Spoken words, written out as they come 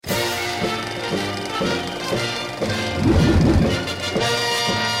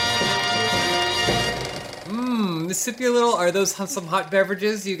sip your little. Are those some hot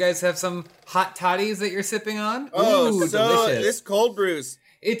beverages? You guys have some hot toddies that you're sipping on? Oh, Ooh, so delicious. this cold brew's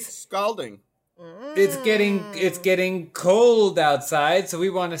It's scalding. It's getting cold outside, so we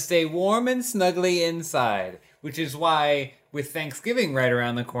want to stay warm and snuggly inside. Which is why, with Thanksgiving right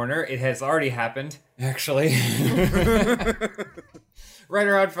around the corner, it has already happened. Actually, right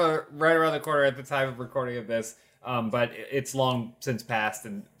around the corner at the time of recording of this. But it's long since passed,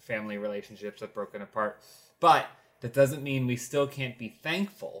 and family relationships have broken apart. But that doesn't mean we still can't be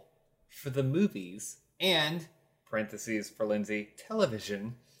thankful for the movies and (parentheses for Lindsay)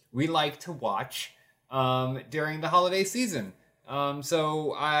 television we like to watch during the holiday season.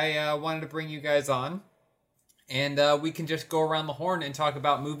 So I wanted to bring you guys on, and we can just go around the horn and talk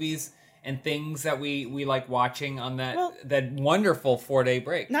about movies and things that we like watching on that wonderful 4-day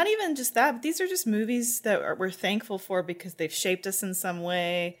break. Not even just that, but these are just movies that we're thankful for because they've shaped us in some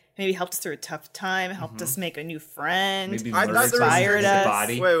way, maybe helped us through a tough time, helped us make a new friend, Maybe inspired us.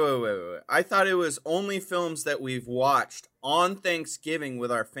 body. Wait. I thought it was only films that we've watched on Thanksgiving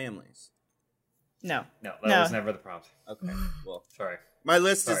with our families. No, that was never the prompt. Okay, well, Sorry. my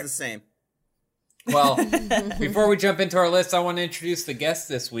list is the same. Well, before we jump into our list, I want to introduce the guest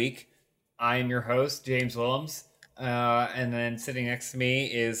this week. I am your host, James Willems, and then sitting next to me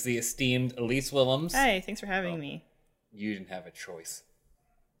is the esteemed Elise Willems. Hey, thanks for having me. You didn't have a choice.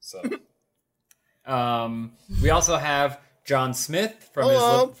 So, we also have John Smith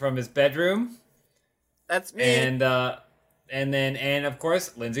from his bedroom. That's me. And of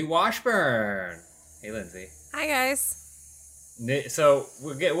course, Lindsay Washburn. Hey, Lindsay. Hi, guys. So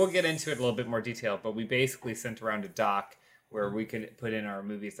we'll get into it a little bit more detail, but we basically sent around a doc where we could put in our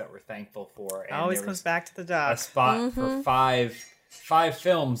movies that we're thankful for. And always comes back to the doc. A spot for five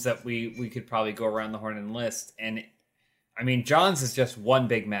films that we could probably go around the horn and list. And I mean, John's is just one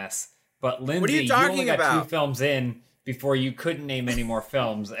big mess. But Lindsay, you only got 2 films in before you couldn't name any more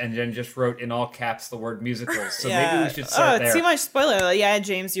films, and then just wrote in all caps the word musicals. So maybe we should start there. Oh, too much spoiler. Yeah,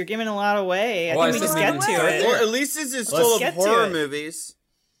 James, you're giving a lot away. I think we just get to it. Well, Elise's is full of horror movies.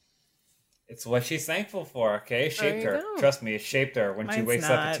 It's what she's thankful for, okay? It shaped her. Trust me, it shaped her when she wakes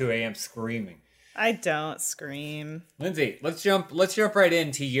up at 2 a.m. screaming. I don't scream. Lindsay, let's jump right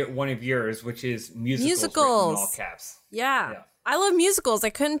into one of yours, which is musicals. Written in all caps. Yeah. I love musicals. I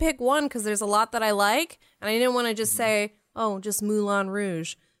couldn't pick one because there's a lot that I like, and I didn't want to just say, just Moulin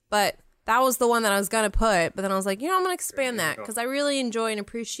Rouge. But that was the one that I was going to put, but then I was like, I'm going to expand that because I really enjoy and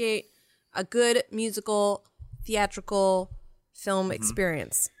appreciate a good musical, theatrical film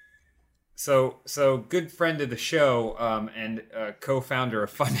experience. So good friend of the show and co-founder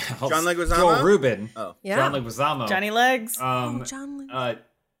of Funhouse, John Leguizamo? Joel Rubin. Oh, yeah. John Leguizamo. Johnny Legs. John Leguizamo.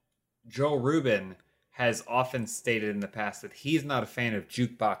 Joel Rubin has often stated in the past that he's not a fan of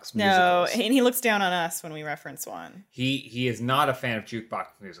jukebox musicals. No, and he looks down on us when we reference one. He is not a fan of jukebox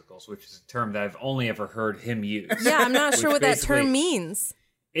musicals, which is a term that I've only ever heard him use. Yeah, I'm not sure what that term means.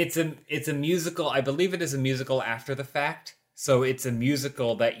 It's a musical. I believe it is a musical after the fact. So it's a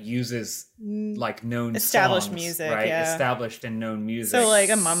musical that uses like known established songs, music, right? yeah. Established and known music. So like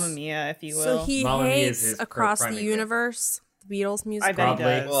a Mamma Mia, if you will. So he hates Across the Universe, the Beatles music. I bet he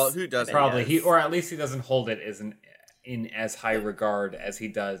does. Well, who doesn't? Probably or at least he doesn't hold it as in as high regard as he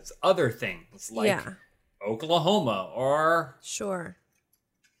does other things like Oklahoma or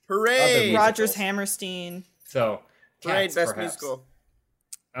Hooray, Rodgers Hammerstein. So Cats, best perhaps. musical.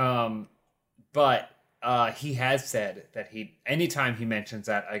 But he has said that anytime he mentions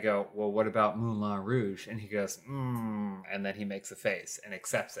that, I go, well, what about Moulin Rouge? And he goes, and then he makes a face and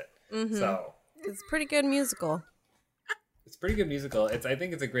accepts it. Mm-hmm. So it's a pretty good musical. It's a pretty good musical. I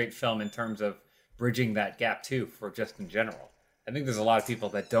think it's a great film in terms of bridging that gap too, for just in general. I think there's a lot of people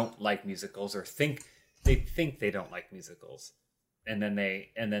that don't like musicals or think they don't like musicals, and then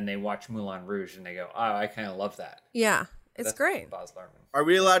they watch Moulin Rouge and they go, oh, I kind of love that. Yeah. That's great. Baz Luhrmann. Are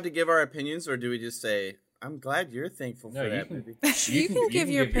we allowed to give our opinions, or do we just say, I'm glad you're thankful for that movie? You can give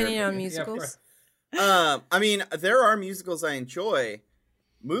your opinion on musicals. I mean, there are musicals I enjoy.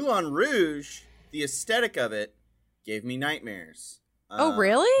 Moulin Rouge, the aesthetic of it, gave me nightmares. Oh,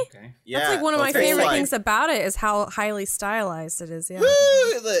 really? Okay. Yeah. That's like one of my favorite things about it is how highly stylized it is. Yeah.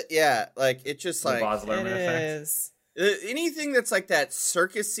 Yeah, like it's just like Baz Luhrmann It effect. is. Anything that's like that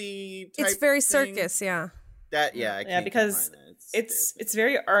circusy type It's very thing, circus, yeah. That I can't because define that. it's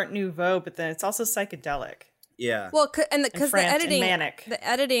very Art Nouveau, but then it's also psychedelic. Yeah. Well, because the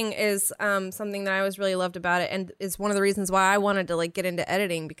editing is something that I always really loved about it, and is one of the reasons why I wanted to like get into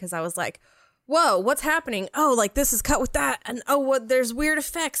editing, because I was like, whoa, what's happening? Oh, like this is cut with that, and there's weird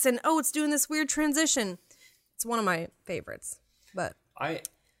effects, and it's doing this weird transition. It's one of my favorites. But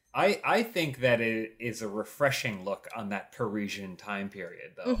I think that it is a refreshing look on that Parisian time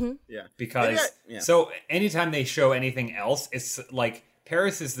period, though. Yeah. Because so anytime they show anything else, it's like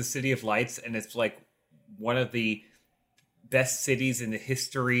Paris is the city of lights, and it's like one of the best cities in the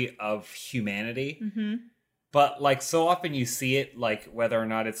history of humanity. But like so often you see it, like whether or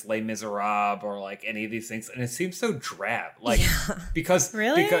not it's Les Miserables or like any of these things, and it seems so drab. Like because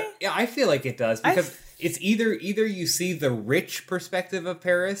yeah, I feel like it does because it's either you see the rich perspective of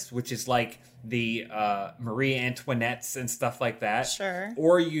Paris, which is like the Marie Antoinettes and stuff like that, Sure,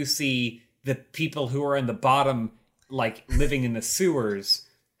 or you see the people who are in the bottom, like living in the sewers.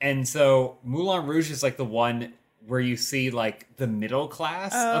 And so Moulin Rouge is like the one where you see like the middle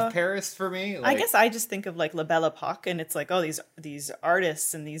class of Paris for me. Like, I guess I just think of like La Belle Epoque, and it's like, oh, these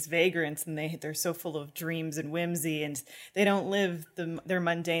artists and these vagrants, and they're so full of dreams and whimsy, and they don't live their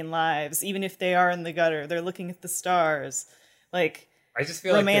mundane lives. Even if they are in the gutter, they're looking at the stars. Like, I just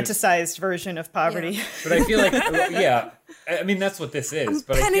feel romanticized version of poverty. Yeah. But I feel like, yeah, I mean that's what this is.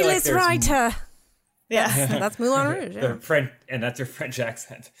 But Penniless I feel like writer. Yeah, That's Moulin Rouge. Yeah. the French, and that's your French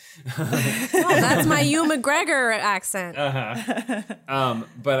accent. Oh, that's my Hugh McGregor accent.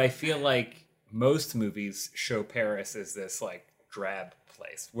 But I feel like most movies show Paris as this like drab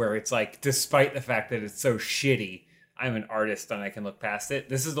place where it's like, despite the fact that it's so shitty, I'm an artist and I can look past it.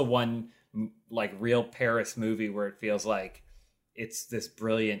 This is the one like real Paris movie where it feels like it's this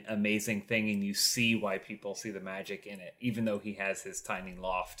brilliant, amazing thing, and you see why people see the magic in it, even though he has his tiny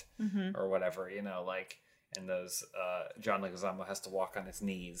loft or whatever, you know, like, and those John Leguizamo has to walk on his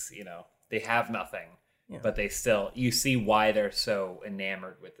knees, you know, they have nothing, but they still, you see why they're so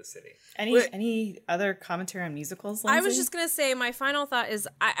enamored with the city. Any other commentary on musicals, Lindsay? I was just gonna say my final thought is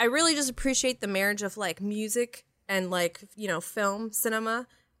I really just appreciate the marriage of like music and like, you know, film, cinema,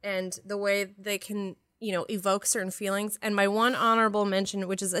 and the way they can, you know, evoke certain feelings. And my one honorable mention,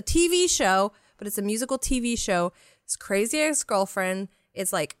 which is a TV show, but it's a musical TV show, is Crazy Ex-Girlfriend.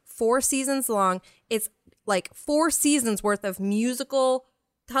 It's like 4 seasons long. It's like 4 seasons worth of musical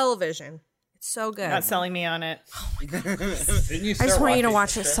television. It's so good. Not selling me on it. Didn't you I just want you to watching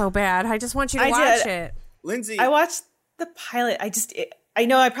watch it so bad. I just want you to watch it. Lindsay, I watched the pilot. I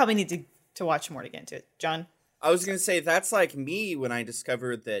know I probably need to watch more to get into it. John? I was going to say, that's like me when I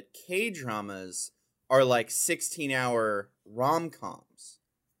discovered that K-dramas are like 16-hour rom-coms.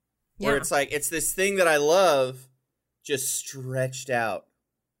 Where it's like, it's this thing that I love just stretched out.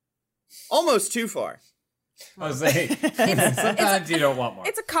 Almost too far. I was saying, sometimes you don't want more.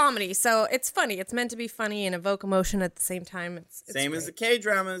 It's a comedy, so it's funny. It's meant to be funny and evoke emotion at the same time. It's Same great. as the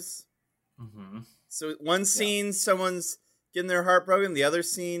K-dramas. So one scene, someone's getting their heart broken. The other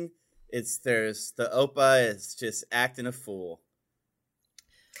scene, there's the oppa is just acting a fool.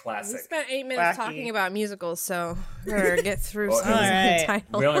 We Classic. spent 8 minutes Wacky. talking about musicals, so better get through Well, some of all right. the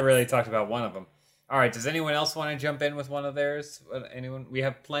titles. We only really talked about one of them. All right, does anyone else want to jump in with one of theirs? Anyone? We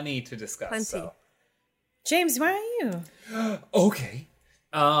have plenty to discuss. Plenty. So. James, why are you? Okay.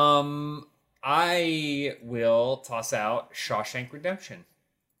 I will toss out Shawshank Redemption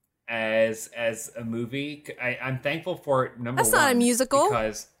as a movie. I'm thankful for it. Number That's one, not a musical.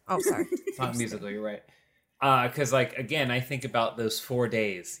 because Oh, sorry. it's not a musical. You're right. Because like again, I think about those 4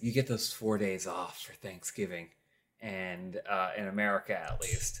 days. You get those 4 days off for Thanksgiving, and in America at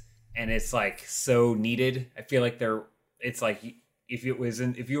least, and it's like so needed. I feel like it's like if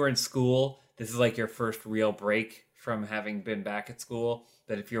you were in school, this is like your first real break from having been back at school.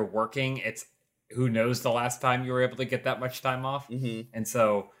 That if you're working, it's who knows the last time you were able to get that much time off, and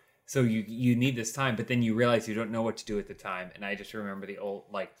so you need this time. But then you realize you don't know what to do at the time, and I just remember the old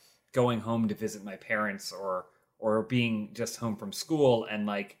like going home to visit my parents or being just home from school and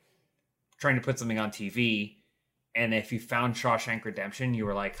like trying to put something on TV. And if you found Shawshank Redemption, you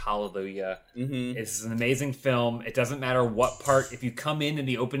were like, hallelujah. It's an amazing film. It doesn't matter what part. If you come in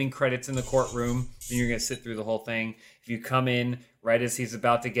the opening credits in the courtroom, then you're going to sit through the whole thing. If you come in right as he's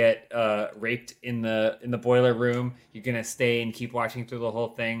about to get raped in the boiler room, you're going to stay and keep watching through the whole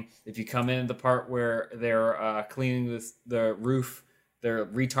thing. If you come in the part where they're cleaning the roof, they're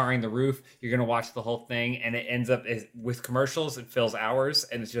retarring the roof, you're going to watch the whole thing. And it ends up with commercials. It fills hours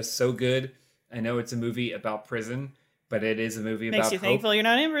and it's just so good. I know it's a movie about prison, but it is a movie about Makes you hope. thankful you're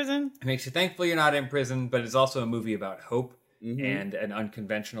not in prison. It makes you thankful you're not in prison, but it's also a movie about hope and an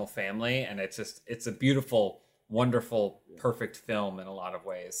unconventional family. And it's a beautiful, wonderful, perfect film in a lot of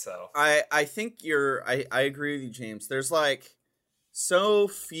ways. So I think I agree with you, James. There's like so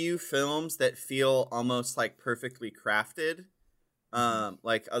few films that feel almost like perfectly crafted.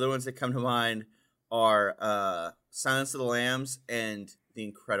 Like other ones that come to mind are Silence of the Lambs and The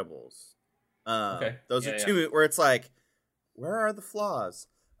Incredibles. Okay. Those are two where it's like, where are the flaws?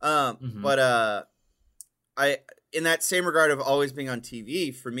 But I in that same regard of always being on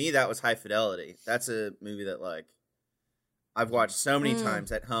TV, for me that was High Fidelity. That's a movie that like I've watched so many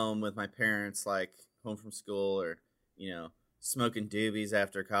times at home with my parents, like home from school or smoking doobies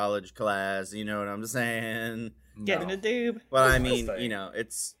after college class. You know what I'm saying? Getting a doob. But I mean,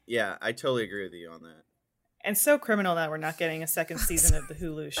 it's I totally agree with you on that. And so criminal that we're not getting a second season of the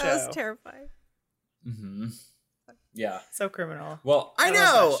Hulu show. That was terrifying. Mm-hmm. Yeah. So criminal. Well, I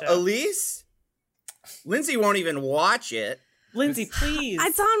know, Elise. Lindsay won't even watch it. Lindsay, please.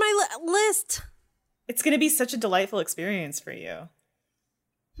 It's on my list. It's going to be such a delightful experience for you.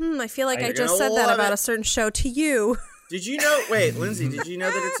 I feel like I You're just gonna said that love about it. a certain show to you. Did you know? Wait, Lindsay, did you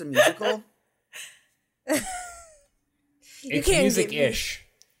know that it's a musical? It's can't music-ish.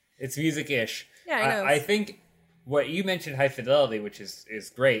 It's music-ish. Yeah, I know. I think what you mentioned, High Fidelity, which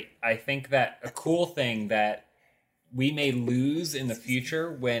is great. I think that a cool thing that we may lose in the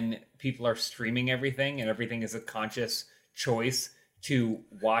future when people are streaming everything and everything is a conscious choice to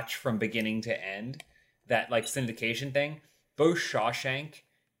watch from beginning to end, that like syndication thing, both Shawshank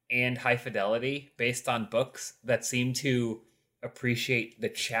and High Fidelity, based on books that seem to appreciate the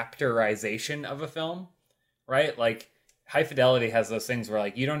chapterization of a film, right? Like High Fidelity has those things where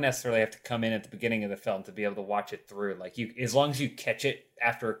like you don't necessarily have to come in at the beginning of the film to be able to watch it through. Like you, as long as you catch it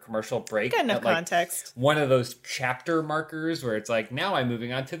after a commercial break, Got enough at, like, context. one of those chapter markers where it's like, now I'm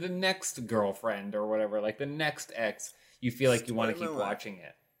moving on to the next girlfriend or whatever, like the next ex. You feel like you want to keep watching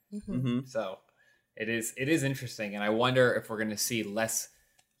it. Mm-hmm. So it is interesting, and I wonder if we're going to see less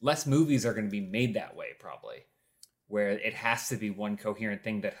movies are going to be made that way, probably, where it has to be one coherent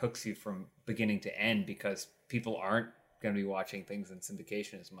thing that hooks you from beginning to end, because people aren't going to be watching things in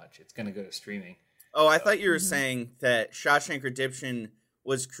syndication as much. It's going to go to streaming. Oh, I thought you were saying that Shawshank Redemption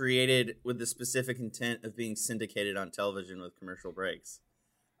was created with the specific intent of being syndicated on television with commercial breaks.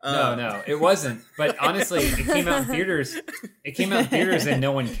 No, it wasn't. But honestly, it came out in theaters. It came out in theaters and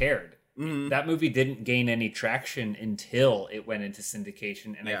no one cared. Mm-hmm. That movie didn't gain any traction until it went into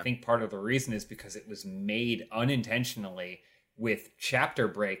syndication. And I think part of the reason is because it was made unintentionally with chapter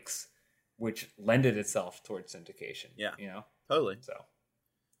breaks, which lended itself towards syndication. Yeah. You know? Totally. So,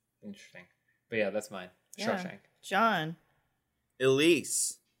 interesting. But yeah, that's mine. Yeah. Shawshank. John,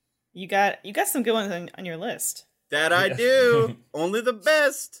 Elise. you got some good ones on your list. That I do. Only the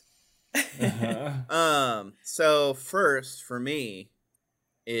best. Uh-huh. So first for me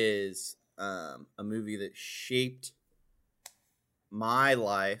is a movie that shaped my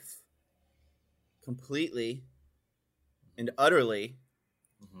life completely and utterly.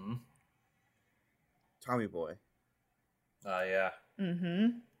 Mm-hmm. Tommy Boy. Oh, yeah. Mm-hmm.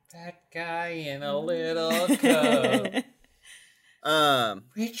 That guy in a little coat.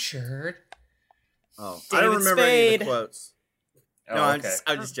 Richard. Oh, I David don't remember any of Spade. the quotes. Oh, No, okay.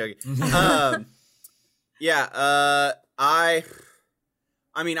 I'm just joking.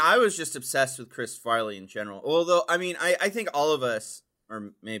 I mean, I was just obsessed with Chris Farley in general. Although, I mean, I think all of us,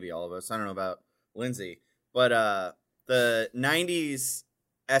 or maybe all of us, I don't know about Lindsay, but the 90s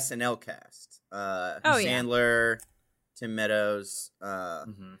SNL cast. Sandler, Tim Meadows,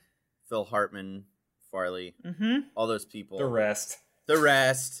 Mhm. Phil Hartman, Farley, Mm-hmm. all those people. The rest. The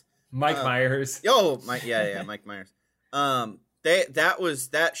rest. Mike Myers. Mike Myers.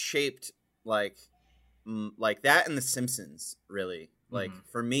 That shaped like that and The Simpsons, really. Like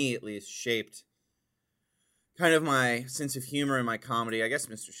for me at least, shaped kind of my sense of humor and my comedy. I guess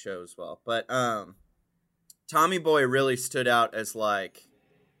Mr. Show as well. But Tommy Boy really stood out as like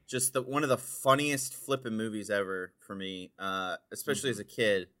just one of the funniest flippin' movies ever for me. Especially as a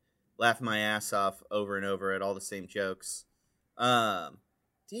kid. Laughing my ass off over and over at all the same jokes.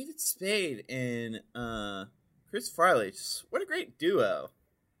 David Spade and Chris Farley, just what a great duo.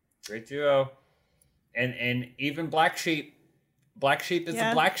 Great duo. And even Black Sheep. Black Sheep is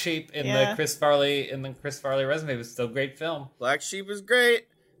the Black Sheep in the Chris Farley resume. It was still a great film. Black Sheep was great.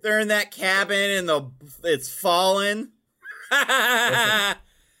 They're in that cabin and it's falling. Listen,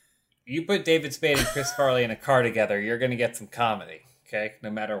 you put David Spade and Chris Farley in a car together, you're going to get some comedy, okay? No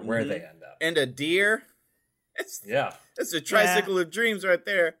matter where they end up. And a deer. It's a tricycle of dreams right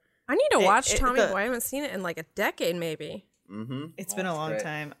there. I need to watch Tommy Boy. I haven't seen it in like a decade, maybe. Mm-hmm. It's been a long great.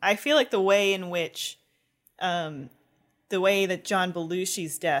 time. I feel like the way in which, the way that John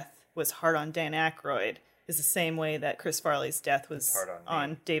Belushi's death was hard on Dan Aykroyd is the same way that Chris Farley's death was hard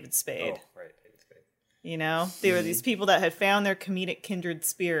on David Spade. Oh, right, David Spade. You know, they were these people that had found their comedic kindred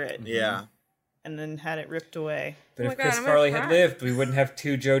spirit Yeah. and then had it ripped away. But Oh my if God, Chris I'm gonna Farley had cry. lived, we wouldn't have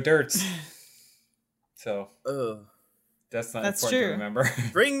two Joe Dirts. So Ugh. That's that's not important true. to remember.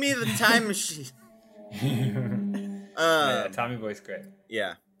 Bring me the time machine. Yeah, Tommy Boy's great.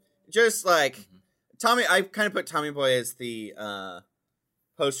 Yeah. Just like Tommy, I kind of put Tommy Boy as the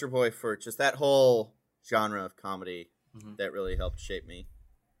poster boy for just that whole genre of comedy that really helped shape me.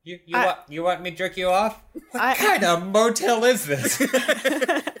 You want me to jerk you off? What kind of motel is this?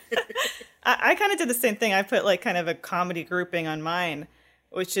 I kind of did the same thing. I put like kind of a comedy grouping on mine,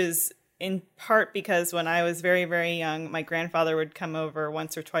 which is in part because when I was very, very young, my grandfather would come over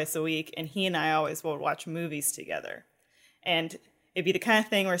once or twice a week, and he and I always would watch movies together. And it'd be the kind of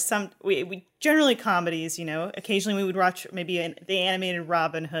thing where we generally comedies, you know, occasionally we would watch maybe the animated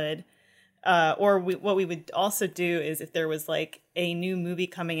Robin Hood. What we would also do is if there was like a new movie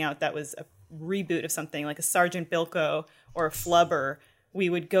coming out that was a reboot of something like a Sergeant Bilko or a Flubber, we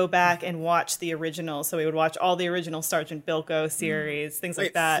would go back and watch the original. So we would watch all the original Sergeant Bilko series, things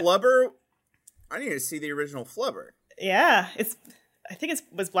like that. Flubber? I need to see the original Flubber. Yeah, I think it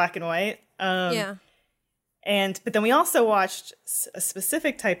was black and white. Yeah. But then we also watched a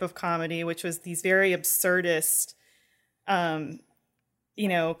specific type of comedy, which was these very absurdist, you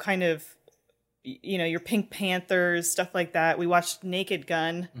know, kind of, you know, your Pink Panthers, stuff like that. We watched Naked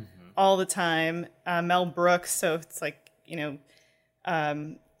Gun all the time. Mel Brooks, so it's like, you know,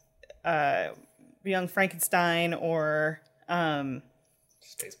 Young Frankenstein or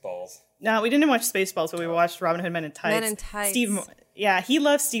Spaceballs. No, we didn't watch Spaceballs, but we watched Robin Hood Men in Tights. Men in Tights. He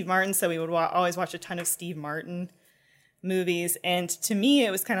loved Steve Martin, so we would always watch a ton of Steve Martin movies. And to me,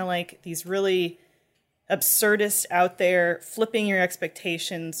 it was kind of like these really absurdist, out there, flipping your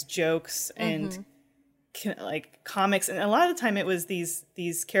expectations jokes and like comics. And a lot of the time, it was these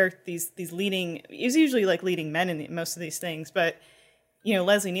characters, these leading. It was usually like leading men in most of these things, but you know,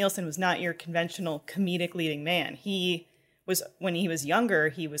 Leslie Nielsen was not your conventional comedic leading man. He was, when he was younger,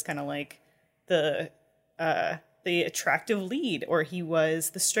 he was kind of like the attractive lead, or he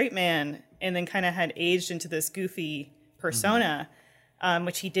was the straight man, and then kind of had aged into this goofy persona,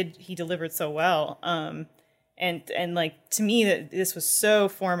 which he delivered so well. And like, to me, that this was so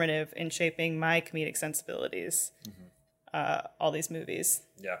formative in shaping my comedic sensibilities. All these movies.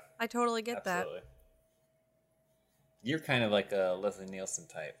 Yeah. I totally get Absolutely. You're kind of like a Leslie Nielsen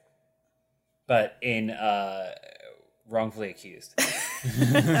type, but in wrongfully accused.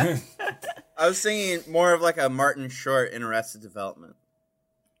 I was thinking more of like a Martin Short in Arrested Development.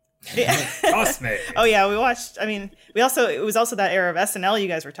 Trust me. Oh yeah, we watched. I mean, it was also that era of SNL you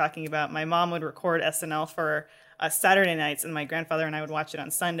guys were talking about. My mom would record SNL for Saturday nights, and my grandfather and I would watch it on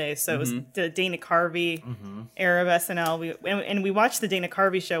Sundays. So it was the Dana Carvey era of SNL. We watched the Dana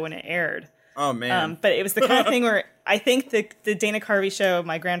Carvey show when it aired. Oh man! But it was the kind of thing where I think the Dana Carvey show,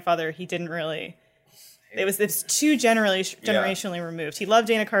 my grandfather, he didn't really. It was too generationally removed. He loved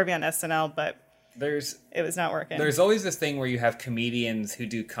Dana Carvey on SNL, but it was not working. There's always this thing where you have comedians who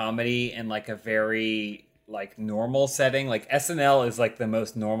do comedy in like a very like normal setting. Like SNL is like the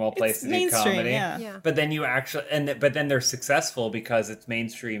most normal place to do comedy. Yeah. But then but then they're successful because it's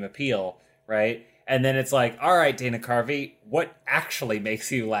mainstream appeal, right? And then it's like, all right, Dana Carvey, what actually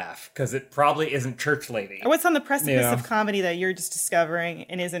makes you laugh? Because it probably isn't Church Lady. Or what's on the precipice of comedy that you're just discovering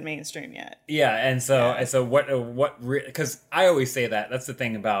and isn't mainstream yet? Yeah, and so what? Because I always say that's the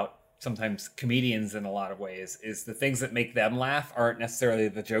thing about sometimes comedians in a lot of ways is the things that make them laugh aren't necessarily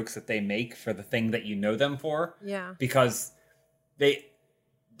the jokes that they make for the thing that you know them for. Yeah, because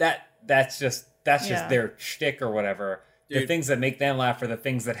that's just their shtick or whatever. Dude. The things that make them laugh are the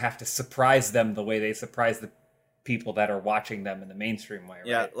things that have to surprise them the way they surprise the people that are watching them in the mainstream way, right?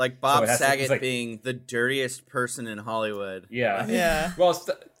 Yeah, like Bob Saget being the dirtiest person in Hollywood. Yeah. Yeah. Well,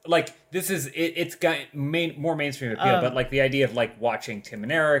 like, this is, it's got more mainstream appeal, but like the idea of like watching Tim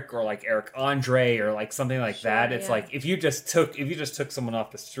and Eric or like Eric Andre or like something like that, it's like, if you just took someone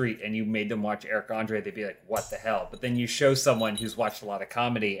off the street and you made them watch Eric Andre, they'd be like, what the hell? But then you show someone who's watched a lot of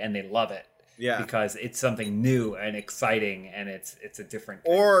comedy and they love it. Yeah, because it's something new and exciting, and it's a different.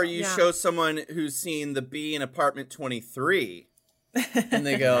 Or you show someone who's seen The Bee in Apartment 23, and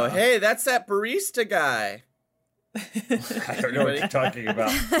they go, "Hey, that's that barista guy." I don't know what you're talking about.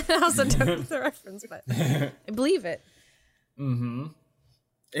 I also don't know the reference, but I believe it. Mm-hmm.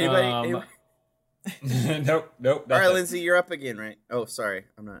 Anybody? Nope. All right, Lindsay, you're up again, right? Oh, sorry,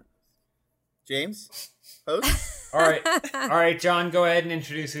 I'm not. James, host. All right, John, go ahead and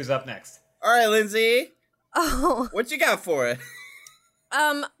introduce who's up next. All right, Lindsay. Oh. What you got for it?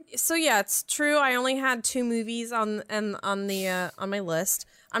 So yeah, it's true. I only had 2 movies on my list.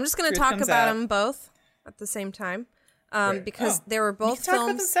 I'm just going to talk about them both at the same time. Because they were both films. Talk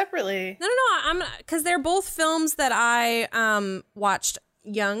about them separately. No, because they're both films that I watched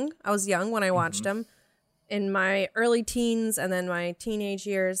young. I was young when I watched them. In my early teens and then my teenage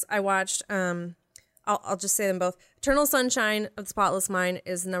years, I watched I'll just say them both. Eternal Sunshine of the Spotless Mind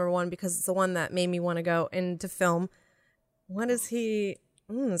is number one because it's the one that made me want to go into film. What is he?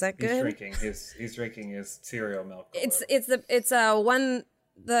 Is that good? He's drinking his cereal milk. It's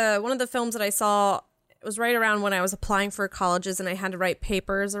one of the films that I saw. It was right around when I was applying for colleges and I had to write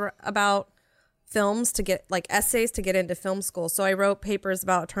papers about films to get like essays to get into film school. So I wrote papers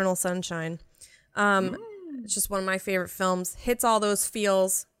about Eternal Sunshine. It's just one of my favorite films. Hits all those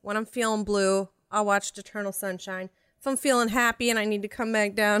feels. When I'm feeling blue, I'll watch Eternal Sunshine. If I'm feeling happy and I need to come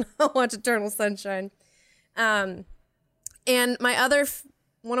back down, I'll watch Eternal Sunshine. And my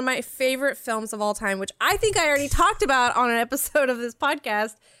one of my favorite films of all time, which I think I already talked about on an episode of this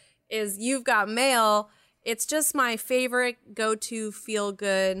podcast, is You've Got Mail. It's just my favorite go-to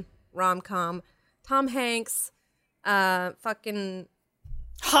feel-good rom-com. Tom Hanks, fucking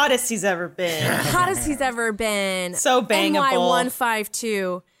hottest he's ever been. hottest he's ever been. So bangable.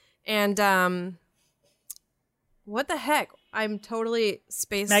 NY152. And what the heck? I'm totally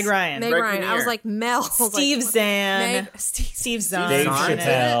spaced. Meg Ryan. I was like Mel. Steve Zahn. Steve Zahn. Dave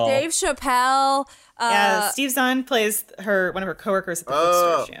Chappelle. Dave Chappelle. Steve Zahn plays one of her coworkers at the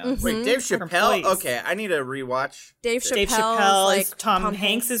bookstore. She owns. Wait, Dave Her Chappelle? employees. Okay, I need to rewatch. Dave Dave Chappelle Chappelle is is Tom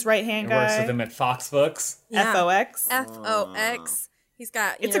Hanks' right-hand He works guy. with him at Fox Books. Yeah. FOX. FOX. He's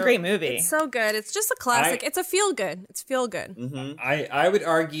got. It's a great movie. It's so good. It's just a classic. It's a feel good. It's feel good. Mm-hmm. I would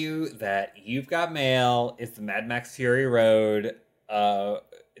argue that You've Got Mail is the Mad Max Fury Road.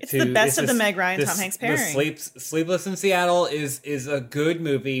 It's the best of the Meg Ryan Tom Hanks pairing. Sleepless in Seattle is a good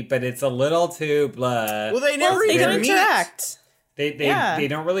movie, but it's a little too blah. Well, they never They even don't meet. interact. They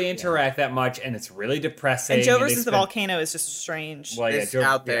don't really interact that much, and it's really depressing. And Joe they versus the spend- Volcano is just strange. Well, It's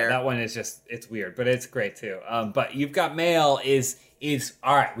out there. that one is just it's weird, but it's great too. But You've Got Mail is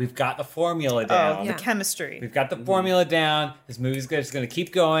all right. We've got the formula down. The chemistry. We've got the formula down. This movie's good. It's going to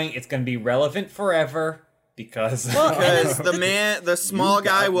keep going. It's going to be relevant forever because Because the small You've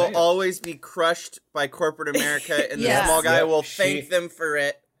guy got will mail. always be crushed by corporate America, and the Yes. small guy Yep, will she- thank them for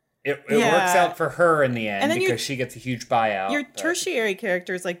it. it Yeah. works out for her in the end And then because she gets a huge buyout. Your but- tertiary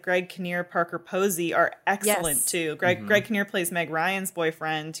characters like Greg Kinnear, Parker Posey are excellent Yes. too. Greg Kinnear plays Meg Ryan's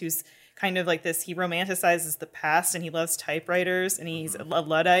boyfriend, who's kind of like this. He romanticizes the past and he loves typewriters and he's a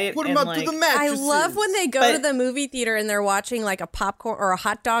Luddite. Put him and up to the I mattresses. love when they go But- to the movie theater and they're watching like a popcorn or a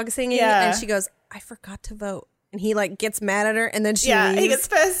hot dog singing, Yeah. and she goes, "I forgot to vote," and he like gets mad at her, and then she Yeah, leaves. he gets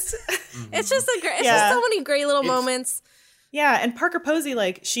pissed. It's just it's Yeah. just so many great little moments. Yeah, and Parker Posey,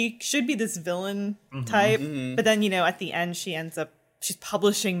 like, she should be this villain type, but then, at the end she's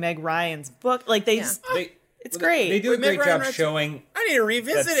publishing Meg Ryan's book. Like, it's great. They do a Wait, Meg great Ryan job writes- showing. I need to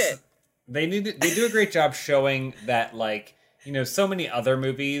revisit that's- it. They do a great job showing that, like, so many other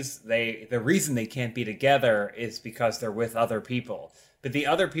movies, the reason they can't be together is because they're with other people. But the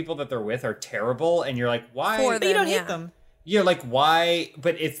other people that they're with are terrible, and you're like, why? For But you don't yeah. hate them. You're like, why?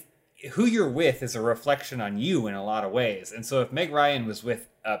 But it's who you're with is a reflection on you in a lot of ways. And so if Meg Ryan was with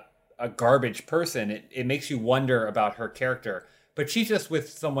a garbage person, it makes you wonder about her character. But she's just with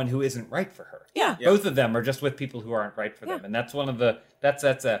someone who isn't right for her. Yeah. Both of them are just with people who aren't right for them. And that's one of the that's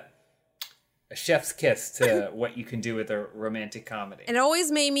a chef's kiss to what you can do with a romantic comedy. And it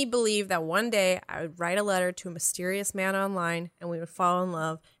always made me believe that one day I would write a letter to a mysterious man online and we would fall in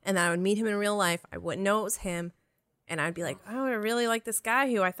love, and that I would meet him in real life. I wouldn't know it was him. And I'd be like, oh, I really like this guy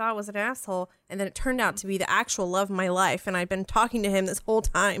who I thought was an asshole. And then it turned out to be the actual love of my life. And I'd been talking to him this whole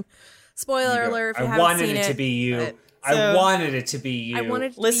time. Spoiler alert if you I haven't wanted seen it to be you. but I So- wanted it to be you. I wanted it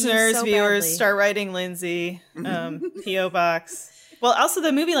to be Listeners, so viewers, badly. start writing Lindsay. P.O. Box. Well, also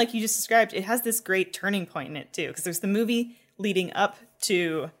the movie, like you just described, it has this great turning point in it, too. Because there's the movie leading up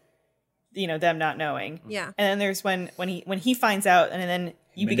to, them not knowing. Yeah. And then there's when he finds out, and then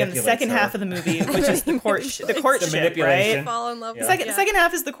you begin the Manipulates second her. half of the movie, which is the courtship, The manipulation. right? Fall in love Yeah. with Second, yeah. second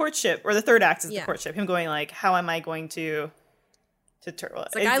half is the courtship, or the third act is Yeah. the courtship. Him going like, "How am I going to turtle?"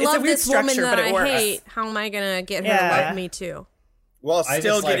 It's like, I love this woman that I hate. How am I going to get her to Yeah. love me too? While I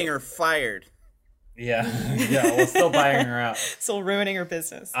still just getting like- her fired. Yeah. Yeah, we're still buying her out. Still ruining her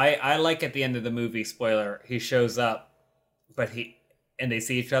business. I like at the end of the movie, spoiler, he shows up, and they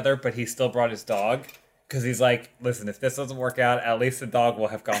see each other, but he still brought his dog. Because he's like, listen, if this doesn't work out, at least the dog will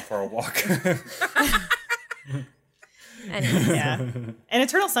have gone for a walk. Anyway, Yeah. And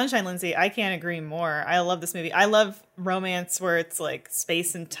Eternal Sunshine, Lindsay, I can't agree more. I love this movie. I love romance where it's like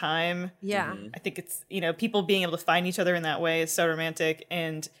space and time. yeah. I think it's, people being able to find each other in that way is so romantic.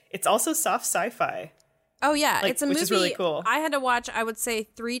 And it's also soft sci-fi. Oh yeah, Like, it's a movie which is really cool. I had to watch, I would say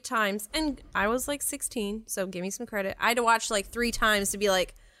 3 times, and I was like 16, so give me some credit. I had to watch like 3 times to be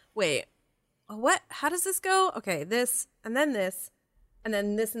like, wait, what? How does this go? Okay, this, and then this, and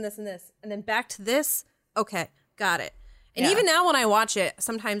then this and this and this, and then back to this. Okay, got it. And Yeah. even now when I watch it,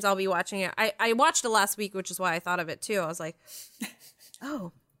 sometimes I'll be watching it. I watched it last week, which is why I thought of it too. I was like,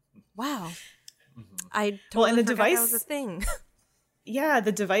 oh, wow. I totally and the forgot that device- was a thing. Yeah,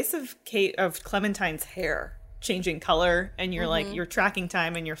 the device of Clementine's hair changing color, and you're like you're tracking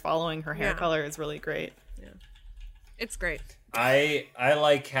time and you're following her hair Yeah. color is really great. It's great. I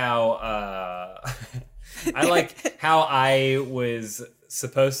like how I like how I was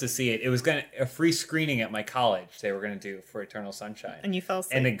supposed to see it. It was a free screening at my college. They were gonna do for Eternal Sunshine, And you fell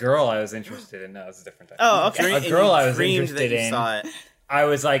asleep. and the girl I was interested in. No, it was a different time. Oh, okay. And A girl you I was dreamed interested that you in. saw it. I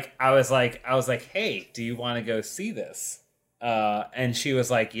was like, hey, do you want to go see this? And she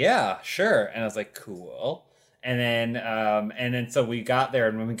was like, yeah, sure. And I was like, cool. And then so we got there,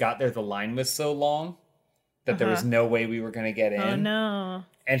 and when we got there, the line was so long that there was no way we were gonna get in. Oh no.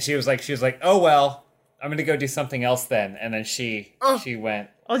 And she was like, oh well, I'm gonna go do something else then. And then she went.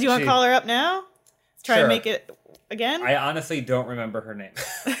 Oh, do you want to call her up now? Try Sure. to make it again? I honestly don't remember her name.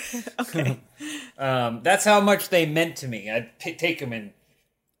 Okay. That's how much they meant to me. I'd take them in.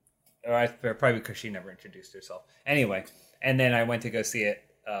 Or probably because she never introduced herself. Anyway, and then I went to go see it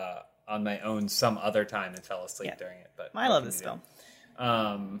on my own some other time and fell asleep during it. But I love this film.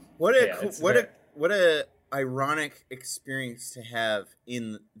 What a Yeah, cool- it's what a ironic experience to have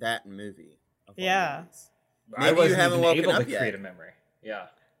in that movie. of all Yeah. movies. I Maybe you wasn't haven't even woken able up to yet. create a memory. Yeah.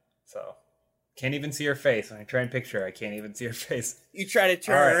 So can't even see her face. When I try and picture her, I can't even see her face. You try to All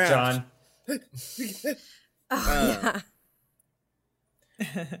turn right, around. John. Oh,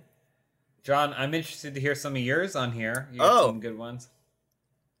 yeah. John, I'm interested to hear some of yours on here. You got Oh. some good ones.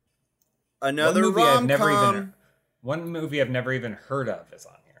 Another One movie I've never rom-com. even one movie I've never even heard of is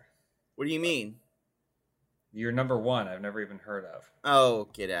on here. What do you mean? You're number one. I've never even heard of. Oh,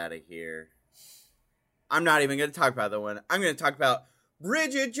 get out of here. I'm not even going to talk about that one. I'm going to talk about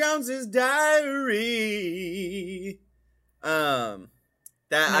Bridget Jones's Diary. That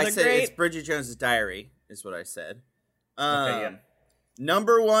I Another said great- it's Bridget Jones's Diary is what I said. Okay, yeah.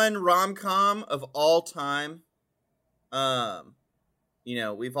 Number one rom-com of all time. You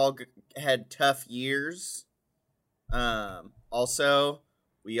know, we've all had tough years. Also,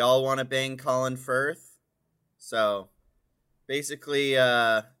 we all want to bang Colin Firth. So, basically,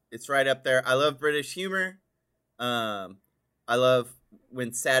 it's right up there. I love British humor. I love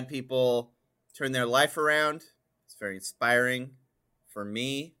when sad people turn their life around. It's very inspiring. For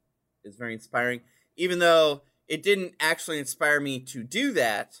me, it's very inspiring. Even though it didn't actually inspire me to do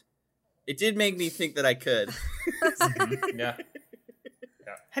that, it did make me think that I could. Yeah.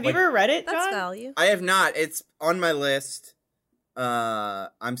 Have Like- you ever read it, That's John? value. I have not. It's on my list.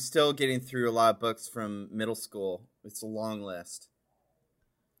 I'm still getting through a lot of books from middle school. It's a long list.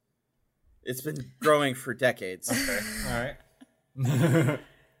 It's been growing for decades. Okay. All right.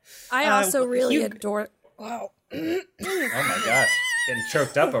 I also really Hugh- adore. Wow. Oh my gosh. Getting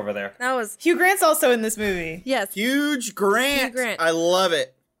choked up over there. That was Hugh Grant's also in this movie. yes. Huge Grant. Hugh Grant. I love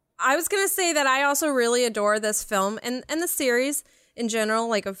it. I was gonna say that I also really adore this film and the series in general,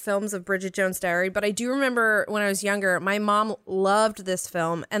 like of films of Bridget Jones' Diary. But I do remember when I was younger, my mom loved this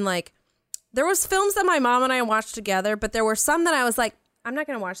film, and like there was films that my mom and I watched together, but there were some that I was like, I'm not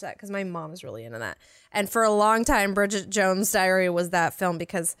gonna watch that because my mom is really into that. And for a long time, Bridget Jones' Diary was that film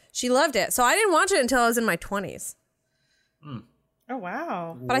because she loved it. So I didn't watch it until I was in my 20s. Oh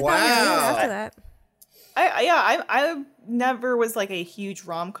wow. But I thought you did after that. I never was like a huge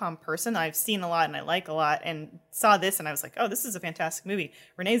rom-com person. I've seen a lot and I like a lot, and saw this and I was like, oh, this is a fantastic movie.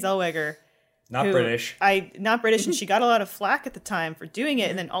 Renee Zellweger, Not who British. not British, and she got a lot of flack at the time for doing it,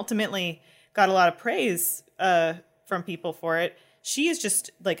 and then ultimately got a lot of praise from people for it. She is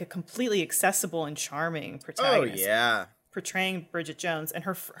just like a completely accessible and charming Oh protagonist. yeah. Portraying Bridget Jones, and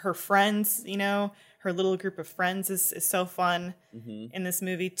her friends, you know, her little group of friends is so fun in this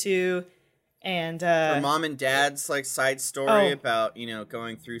movie too. And Her mom and dad's like side story Oh. about, you know,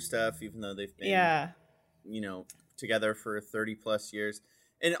 going through stuff even though they've been yeah, you know, together for 30 plus years.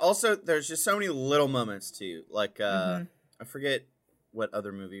 And also there's just so many little moments too. Like I forget what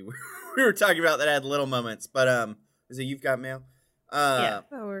other movie we were talking about that had little moments, but is it You've Got Mail? Yeah.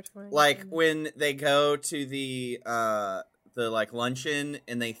 Oh, we're 20. Like when they go to the like luncheon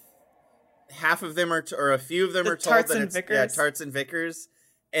and they half of them are or a few of them The are told Tarts that and it's Vickers. Tarts and Vickers,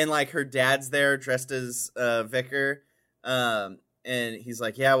 and like her dad's there dressed as Vicar, and he's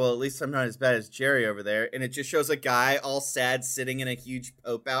like, yeah, well at least I'm not as bad as Jerry over there, and it just shows a guy all sad sitting in a huge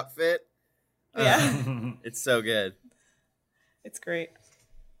Pope outfit. yeah, It's so good. it's great.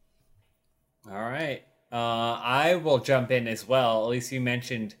 All right. I will jump in as well. At least you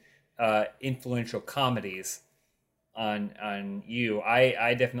mentioned influential comedies. on you.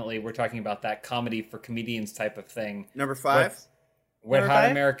 I definitely, we're talking about that comedy for comedians type of thing. Number 5. Wet Number Hot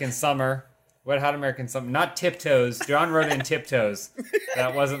 5? American Summer. Wet Hot American Summer. Not Tiptoes. John wrote in Tiptoes.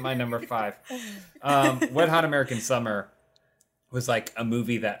 That wasn't my number 5. Wet Hot American Summer was like a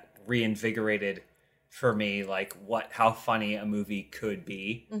movie that reinvigorated for me, like how funny a movie could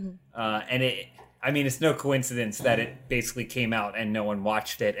be. And it's no coincidence that it basically came out and no one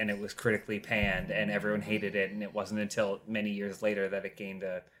watched it and it was critically panned and everyone hated it. And it wasn't until many years later that it gained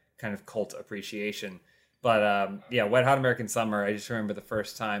a kind of cult appreciation. But Wet Hot American Summer, I just remember the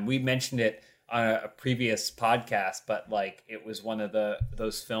first time. We mentioned it on a previous podcast, but like it was one of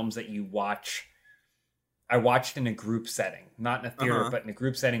those films that you watch. I watched in a group setting, not in a theater, but in a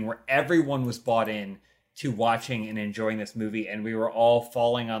group setting where everyone was bought in to watching and enjoying this movie, and we were all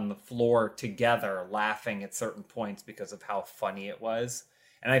falling on the floor together, laughing at certain points because of how funny it was.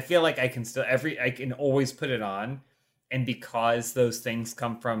 And I feel like I can always put it on, and because those things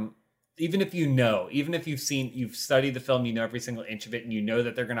come from, even if you've studied the film, you know every single inch of it, and you know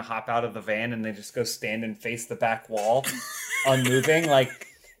that they're going to hop out of the van and they just go stand and face the back wall, unmoving, like.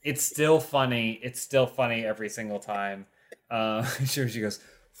 It's still funny. It's still funny every single time. She goes,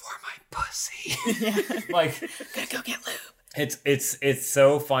 "For my pussy." Yeah. Like, gotta go get lube. It's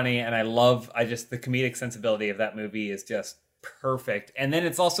so funny, and I just the comedic sensibility of that movie is just perfect. And then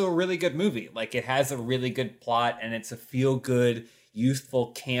it's also a really good movie. Like, it has a really good plot, and it's a feel good,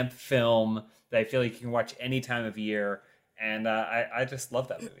 youthful camp film that I feel like you can watch any time of year. And I just love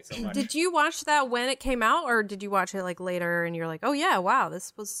that movie so much. Did you watch that when it came out, or did you watch it like later and you're like, oh yeah, wow,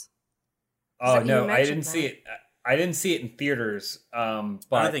 this was... Oh no, I didn't see it. I didn't see it in theaters. But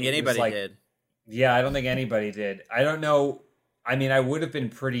I don't think anybody did. Yeah, I don't think anybody did. I don't know. I mean, I would have been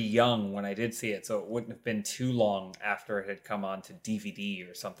pretty young when I did see it, so it wouldn't have been too long after it had come on to DVD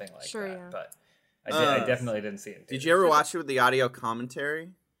or something like that. Yeah. But I definitely didn't see it in theaters. Did you ever watch it with the audio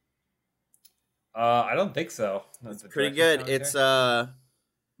commentary? I don't think so. It's pretty good. It's Is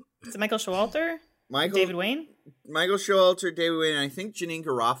it Michael Showalter? David Wayne? Michael Showalter, David Wayne, and I think Janine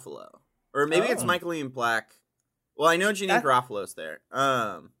Garofalo. Or maybe it's Michael Ian Black. Well, I know Janine Garofalo's there.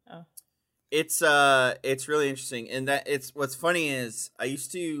 It's really interesting. And what's funny is I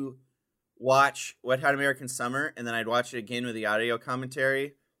used to watch Wet Hot American Summer, and then I'd watch it again with the audio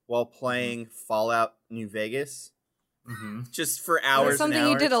commentary while playing Fallout New Vegas. Just for hours. That's something and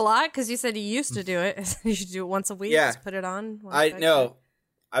hours. you did a lot because you said you used to do it. You should do it once a week. Yeah. Just put it on. I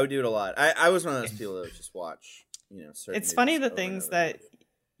would do it a lot. I was one of those people that would just watch. Certain. It's funny the movies things over and over. that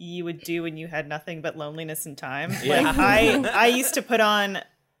you would do when you had nothing but loneliness and time. Yeah. Like I used to put on,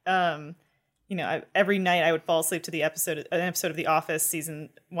 every night I would fall asleep to an episode of The Office season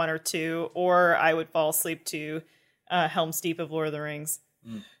 1 or 2, or I would fall asleep to Helm's Deep of Lord of the Rings.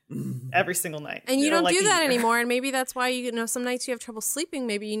 Every single night. And you don't like do that year. anymore, and maybe that's why some nights you have trouble sleeping.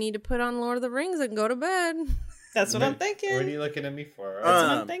 Maybe you need to put on Lord of the Rings and go to bed. That's what I'm thinking. What are you looking at me for? That's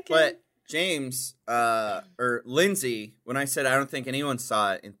what I'm thinking. But James, or Lindsay, when I said I don't think anyone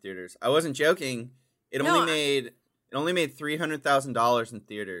saw it in theaters, I wasn't joking. It only made $300,000 in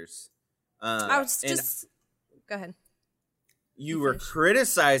theaters. I was just go ahead. You were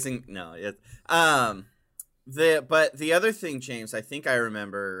criticizing but the other thing, James, I think I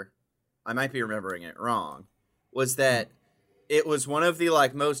might be remembering it wrong, was that it was one of the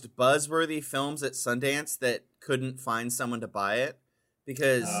most buzzworthy films at Sundance that couldn't find someone to buy it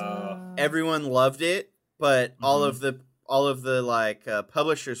because everyone loved it, but all of the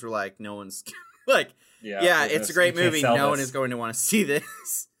publishers were like, no one's it's a great movie. No one is going to want to see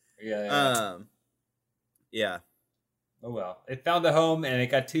this. Yeah. Oh well, it found a home, and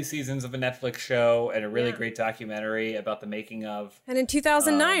it got 2 seasons of a Netflix show and a really great documentary about the making of. And in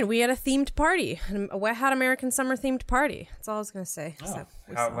 2009, we had a themed party, a Wet Hot American Summer themed party. That's all I was going to say.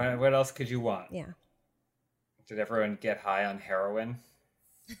 Oh, what else could you want? Yeah. Did everyone get high on heroin?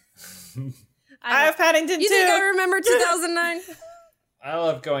 I have Paddington too. You think I remember 2009? I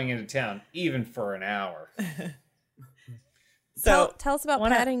love going into town, even for an hour. So tell us about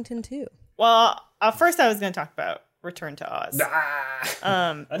Paddington 2. Well, first I was going to talk about Return to Oz.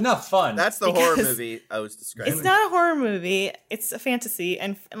 Enough fun. That's the horror movie I was describing. It's not a horror movie. It's a fantasy.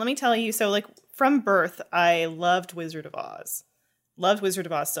 And let me tell you, so from birth, I loved Wizard of Oz. Loved Wizard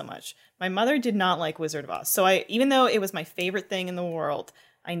of Oz so much. My mother did not like Wizard of Oz. So even though it was my favorite thing in the world,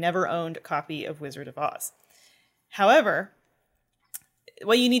 I never owned a copy of Wizard of Oz. However,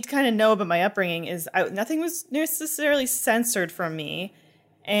 what you need to kind of know about my upbringing is nothing was necessarily censored from me.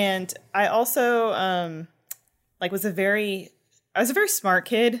 And I also was a very smart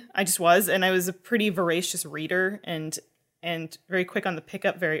kid. I just was, and I was a pretty voracious reader and very quick on the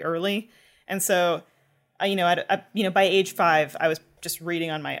pickup very early. And so by age 5, I was just reading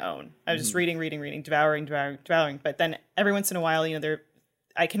on my own. I was just reading, devouring. But then every once in a while,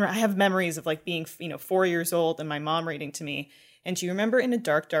 I have memories of like being, 4 years old and my mom reading to me. And do you remember In a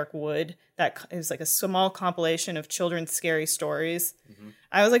Dark, Dark Wood? That it was like a small compilation of children's scary stories. Mm-hmm.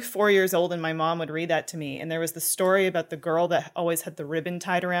 I was like 4 years old and my mom would read that to me. And there was the story about the girl that always had the ribbon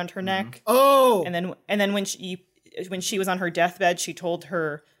tied around her neck. Oh! And then when she was on her deathbed, she told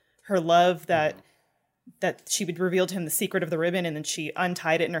her love that she would reveal to him the secret of the ribbon, and then she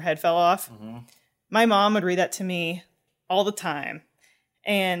untied it and her head fell off. Mm-hmm. My mom would read that to me all the time.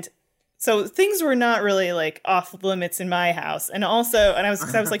 And so things were not really like off limits in my house. And also, I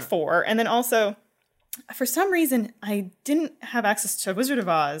was like 4. And then also, for some reason, I didn't have access to Wizard of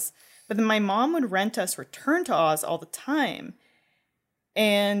Oz, but then my mom would rent us Return to Oz all the time.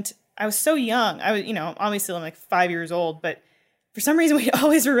 And I was so young. I was, obviously I'm like 5 years old, but for some reason we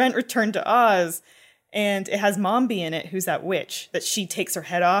always rent Return to Oz. And it has Mombi in it, who's that witch that she takes her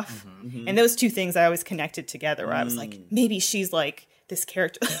head off. Mm-hmm. And those two things I always connected together, where I was like, maybe she's like this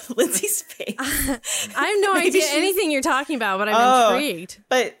character. Lindsay's face. I have no idea anything you're talking about, but I'm intrigued.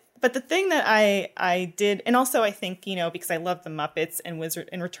 But the thing that I did, and also I think, because I love the Muppets and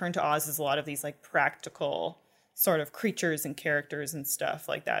Return to Oz is a lot of these like practical sort of creatures and characters and stuff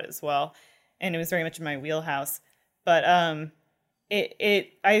like that as well. And it was very much in my wheelhouse. But I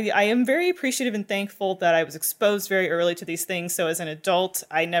am very appreciative and thankful that I was exposed very early to these things. So as an adult,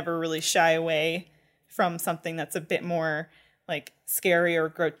 I never really shy away from something that's a bit more like scary or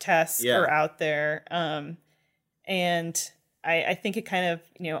grotesque or out there. And I think it kind of,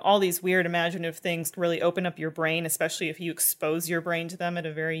 all these weird imaginative things really open up your brain, especially if you expose your brain to them at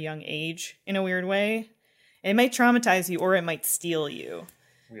a very young age in a weird way. It might traumatize you or it might steal you.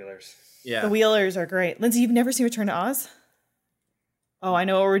 Wheelers. Yeah. The Wheelers are great. Lindsay, you've never seen Return to Oz? Oh, I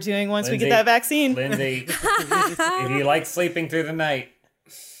know what we're doing once we get that vaccine. Lindsay, if you like sleeping through the night,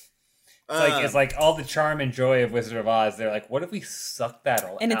 it's like all the charm and joy of Wizard of Oz. They're like, what if we sucked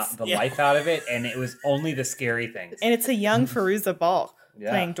life out of it, and it was only the scary things? And it's a young Fairuza Balk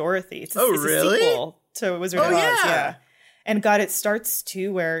playing Dorothy. It's a really? Sequel to Wizard of Oz. Yeah. And God, it starts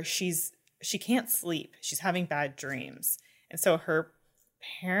too where she can't sleep. She's having bad dreams, and so her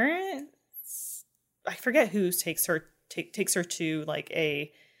parents, I forget who takes her to like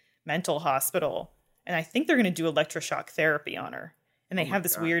a mental hospital, and I think they're going to do electroshock therapy on her. And they have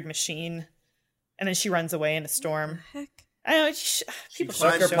this weird machine, and then she runs away in a storm. Heck? I know. People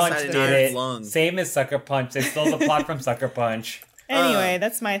Sucker Punch did it. Same as Sucker Punch. They stole the plot from Sucker Punch. Anyway,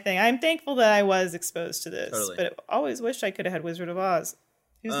 that's my thing. I'm thankful that I was exposed to this, but I always wish I could have had Wizard of Oz.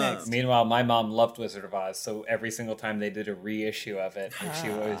 Who's next? Meanwhile, my mom loved Wizard of Oz, so every single time they did a reissue of it, she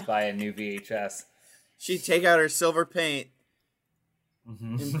would always buy a new VHS. She'd take out her silver paint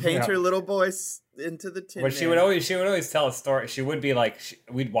and paint her little boys into the tin. Well, she would always tell a story. She would be like,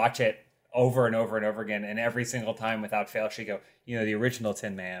 we'd watch it over and over and over again, and every single time without fail, she'd go, the original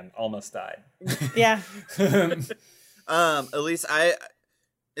Tin Man almost died. Yeah. At least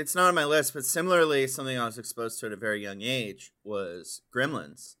it's not on my list, but similarly, something I was exposed to at a very young age was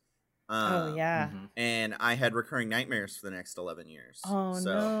Gremlins. And I had recurring nightmares for the next 11 years. Oh,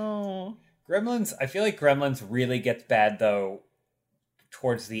 no. Gremlins, I feel like Gremlins really gets bad, though,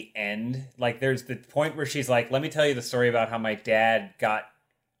 towards the end. Like, there's the point where she's like, let me tell you the story about how my dad got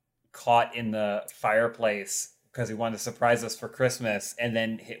caught in the fireplace because he wanted to surprise us for Christmas, and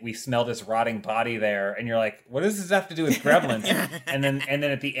then we smelled his rotting body there, and you're like, what does this have to do with Gremlins? and then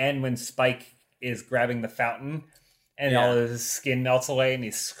at the end, when Spike is grabbing the fountain, and all of his skin melts away, and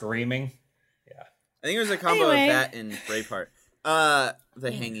he's screaming. Yeah. I think it was a combo of that and Braveheart.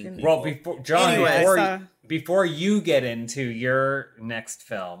 The hanging people. Well, before you get into your next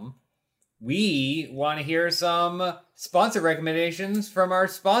film, we want to hear some sponsor recommendations from our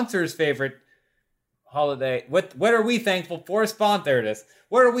sponsors' favorite holiday. What are we thankful for? There it is.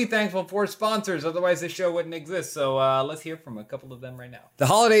 What are we thankful for? Sponsors. Otherwise, this show wouldn't exist. So let's hear from a couple of them right now. The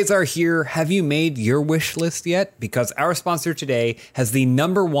holidays are here. Have you made your wish list yet? Because our sponsor today has the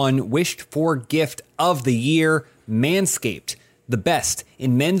 #1 wished for gift of the year, Manscaped. The best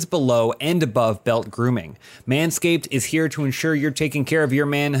in men's below and above belt grooming. Manscaped is here to ensure you're taking care of your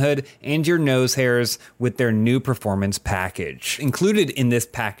manhood and your nose hairs with their new performance package. Included in this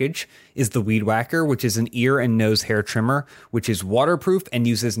package is the Weed Whacker, which is an ear and nose hair trimmer, which is waterproof and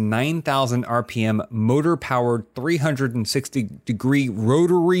uses 9,000 RPM motor-powered 360-degree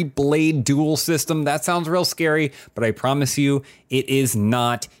rotary blade dual system. That sounds real scary, but I promise you it is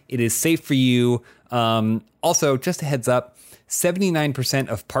not. It is safe for you. Also, just a heads up, 79%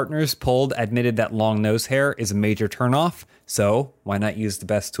 of partners polled admitted that long nose hair is a major turnoff. So why not use the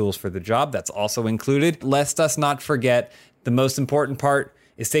best tools for the job? That's also included. Lest us not forget, the most important part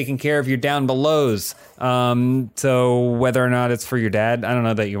is taking care of your down belows. So whether or not it's for your dad, I don't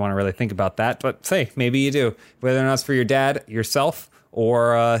know that you want to really think about that, but say, maybe you do. Whether or not it's for your dad, yourself,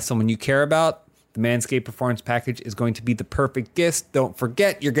 or someone you care about, the Manscaped Performance Package is going to be the perfect gift. Don't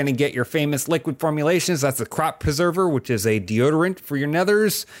forget, you're going to get your famous liquid formulations. That's the Crop Preserver, which is a deodorant for your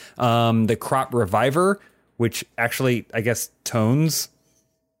nethers. The Crop Reviver, which actually, I guess, tones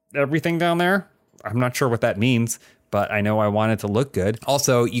everything down there. I'm not sure what that means, but I know I want it to look good.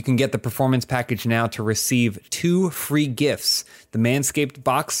 Also, you can get the Performance Package now to receive 2 free gifts: the Manscaped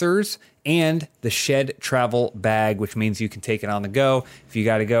Boxers and the Shed Travel Bag, which means you can take it on the go. If you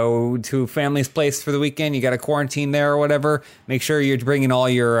got to go to family's place for the weekend, you got to quarantine there or whatever, make sure you're bringing all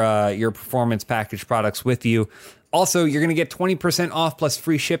your Performance Package products with you. Also, you're going to get 20% off plus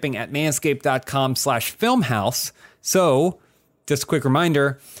free shipping at manscaped.com/filmhouse. So, just a quick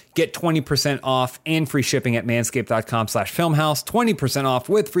reminder, get 20% off and free shipping at manscaped.com/filmhouse. 20% off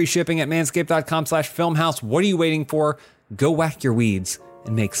with free shipping at manscaped.com/filmhouse. What are you waiting for? Go whack your weeds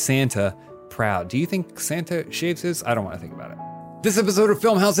and make Santa proud. Do you think Santa shaves his? I don't want to think about it. This episode of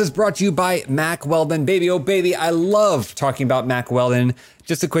Filmhouse is brought to you by Mack Weldon. Baby, oh baby, I love talking about Mack Weldon.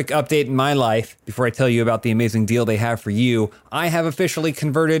 Just a quick update in my life before I tell you about the amazing deal they have for you. I have officially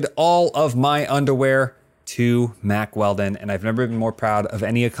converted all of my underwear to Mack Weldon, and I've never been more proud of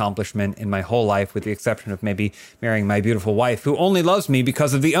any accomplishment in my whole life, with the exception of maybe marrying my beautiful wife, who only loves me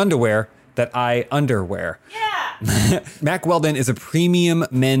because of the underwear that I underwear. Yeah. Mack Weldon is a premium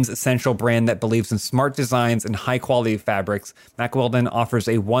men's essential brand that believes in smart designs and high quality fabrics. Mack Weldon offers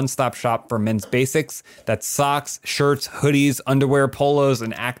a one-stop shop for men's basics. That's socks, shirts, hoodies, underwear, polos,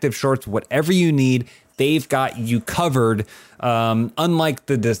 and active shorts. Whatever you need, they've got you covered. Unlike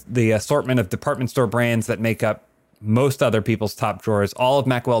the assortment of department store brands that make up most other people's top drawers, all of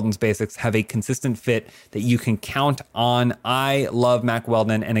Mack Weldon's basics have a consistent fit that you can count on. I love Mack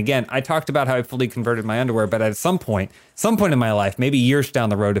Weldon. And again, I talked about how I fully converted my underwear, but at some point in my life, maybe years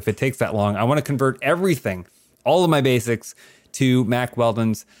down the road, if it takes that long, I want to convert everything, all of my basics, to Mack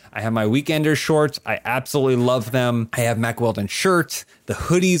Weldon's. I have my Weekender shorts. I absolutely love them. I have Mack Weldon shirts. The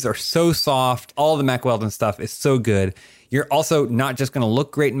hoodies are so soft. All the Mack Weldon stuff is so good. You're also not just going to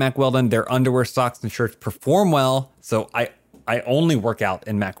look great in Mack Weldon. Their underwear, socks, and shirts perform well. So I only work out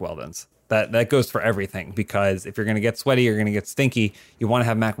in Mack Weldon's. That goes for everything, because if you're going to get sweaty, you're going to get stinky, you want to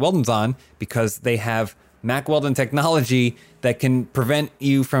have Mack Weldon's on, because they have Mack Weldon technology that can prevent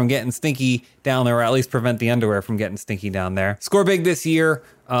you from getting stinky down there, or at least prevent the underwear from getting stinky down there. Score big this year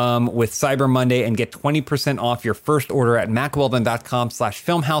with Cyber Monday and get 20% off your first order at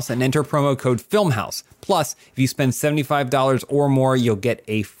mackweldon.com/filmhouse and enter promo code FILMHOUSE. Plus, if you spend $75 or more, you'll get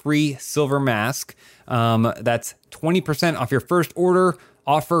a free silver mask. That's 20% off your first order.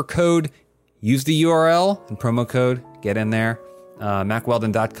 Offer code, use the URL and promo code, get in there.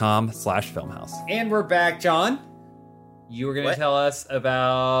 mackweldon.com/filmhouse. And we're back, John. You were going to tell us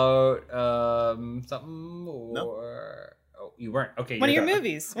about something, or Nope. Oh, you weren't. Okay, One of you're your done.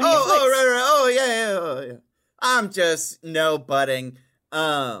 movies. Right. Oh, yeah. I'm just no butting.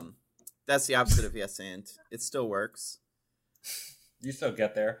 That's the opposite of yes and. It still works. You still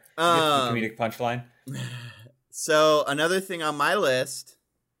get there. You get to the comedic punchline. So another thing on my list.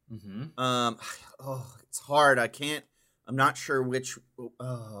 Mm-hmm. It's hard. I'm not sure which.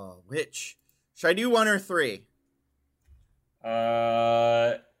 Should I do 1 or 3?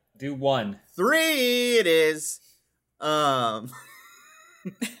 Do 1. 3 it is. No,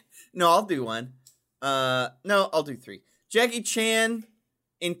 I'll do 1. No, I'll do 3. Jackie Chan,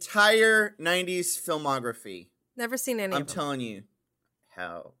 entire 90s filmography. Never seen any I'm of them. telling you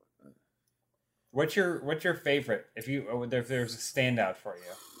how. What's your favorite? If there's a standout for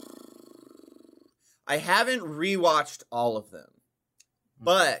you. I haven't rewatched all of them,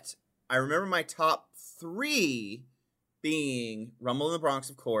 but I remember my top 3 being Rumble in the Bronx,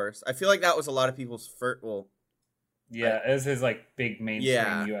 of course. I feel like that was a lot of people's first. Well, Yeah, it was his like big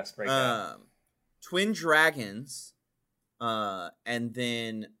mainstream U.S. breakout. Twin Dragons, and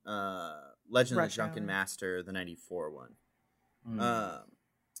then Legend of Rush the Drunken Hour. Master, the '94 one. Mm.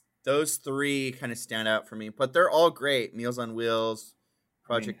 Those 3 kind of stand out for me, but they're all great. Meals on Wheels,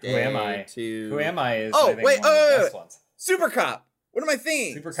 Project Who Am I? A, to Who Am I is Oh, I think wait, one of the best ones. Super Cop. What am I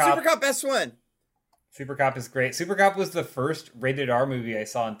thinking? Super Cop. Best one. Super Cop is great. Super Cop was the first rated R movie I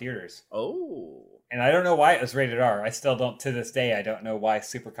saw in theaters. Oh. And I don't know why it was rated R. I still don't, to this day, I don't know why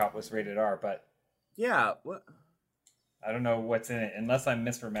Super Cop was rated R, but Yeah. What? I don't know what's in it, unless I'm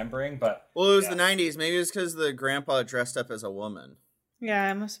misremembering. But Well, it was the 90s. Maybe it was because the grandpa dressed up as a woman.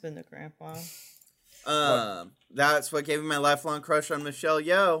 Yeah, it must have been the grandpa. That's what gave me my lifelong crush on Michelle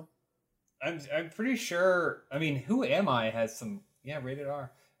Yeoh. I'm pretty sure. I mean, Who Am I has some rated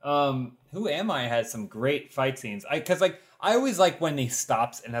R. Who Am I has some great fight scenes. Because I always like when he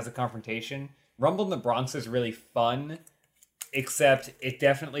stops and has a confrontation. Rumble in the Bronx is really fun, except it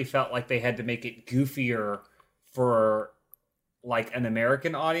definitely felt like they had to make it goofier for like an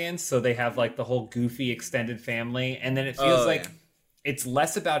American audience. So they have like the whole goofy extended family, and then it feels it's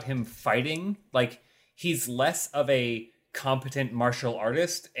less about him fighting. Like he's less of a competent martial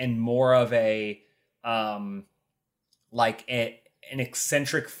artist and more of an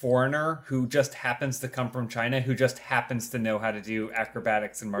eccentric foreigner who just happens to come from China, who just happens to know how to do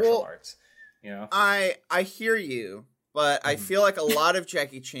acrobatics and martial arts. You know, I hear you, but I feel like a lot of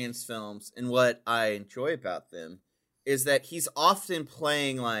Jackie Chan's films, and what I enjoy about them, is that he's often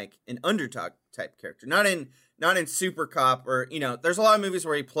playing like an underdog type character, not in Super Cop, or there's a lot of movies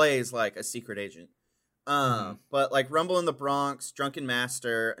where he plays like a secret agent. But like Rumble in the Bronx, Drunken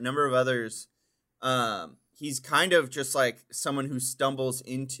Master, a number of others, he's kind of just like someone who stumbles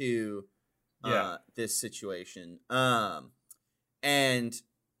into this situation. And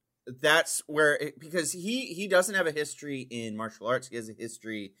that's where because he doesn't have a history in martial arts, he has a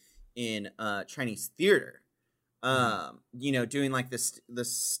history in Chinese theater. Doing like the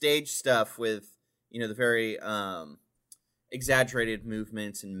stage stuff with the very exaggerated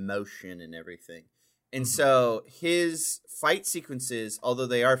movements and motion and everything. And so his fight sequences, although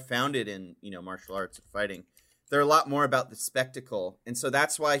they are founded in, martial arts and fighting, they're a lot more about the spectacle. And so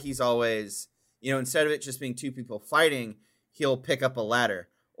that's why he's always, instead of it just being two people fighting, he'll pick up a ladder,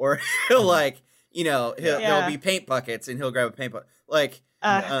 or he'll there'll be paint buckets and he'll grab a paint bucket. Like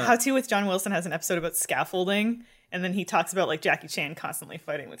How To with John Wilson has an episode about scaffolding, and then he talks about like Jackie Chan constantly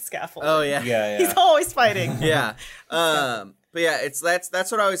fighting with scaffolding. Oh yeah. He's always fighting. Yeah. But yeah,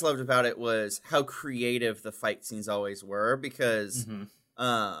 that's what I always loved about it, was how creative the fight scenes always were, because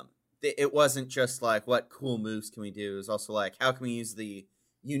it wasn't just like, what cool moves can we do? It was also like, how can we use the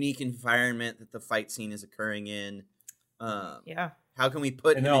unique environment that the fight scene is occurring in? How can we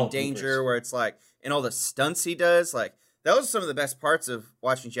put him in danger, where it's like, and all the stunts he does, like that was some of the best parts of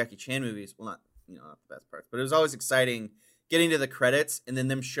watching Jackie Chan movies. Well, not the best parts, but it was always exciting getting to the credits and then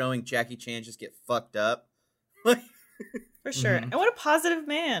them showing Jackie Chan just get fucked up. For sure. And what a positive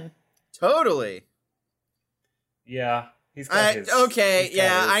man. Totally. Yeah. He's got his...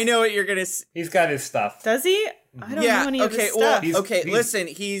 I know what you're going to... He's got his stuff. Does he? I don't know any of his stuff. Listen,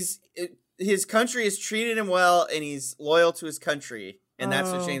 his country has treated him well, and he's loyal to his country, and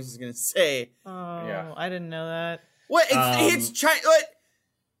that's what James is going to say. Oh, I didn't know that. What? It's China...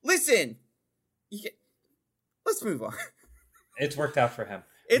 Listen. Let's move on. It's worked out for him.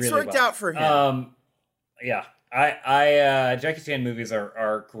 Out for him. Yeah. Jackie Chan movies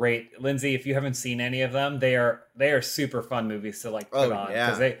are great. Lindsay, if you haven't seen any of them, they are super fun movies to like put on,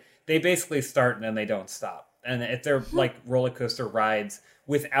 because they basically start and then they don't stop, and they're like roller coaster rides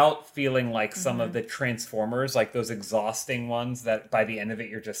without feeling like some of the Transformers, like those exhausting ones that by the end of it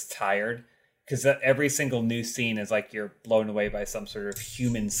you're just tired, because every single new scene is like you're blown away by some sort of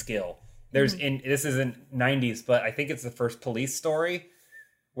human skill. This isn't 90s, but I think it's the first Police Story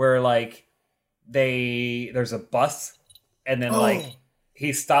where like there's a bus, and then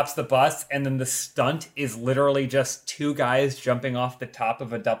he stops the bus, and then the stunt is literally just two guys jumping off the top of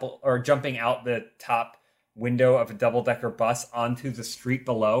jumping out the top window of a double-decker bus onto the street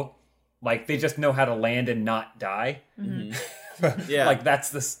below. Like they just know how to land and not die. Like that's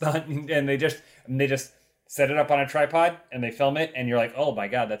the stunt, and they just set it up on a tripod and they film it, and you're like, oh my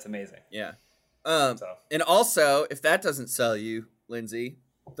god, that's amazing. Yeah. And also, if that doesn't sell you, Lindsay,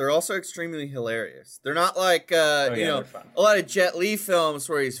 they're also extremely hilarious. They're not like a lot of Jet Li films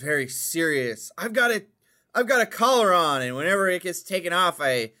where he's very serious. I've got a collar on, and whenever it gets taken off,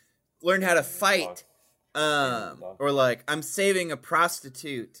 I learn how to fight. Or like I'm saving a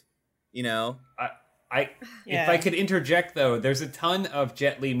prostitute. If I could interject though, there's a ton of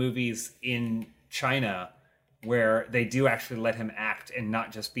Jet Li movies in China where they do actually let him act and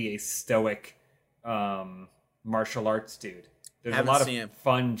not just be a stoic martial arts dude. There's a lot of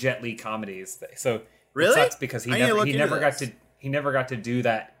fun Jet Li comedies. So really, it sucks because he never got to do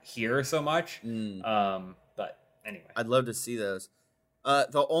that here so much. But anyway, I'd love to see those.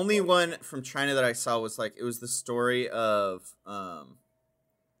 The only one from China that I saw was like, it was the story of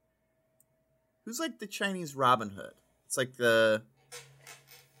who's like the Chinese Robin Hood. It's like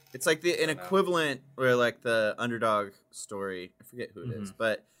an equivalent or like the underdog story. I forget who it is,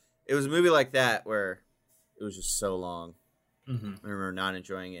 but it was a movie like that where it was just so long. Mm-hmm. I remember not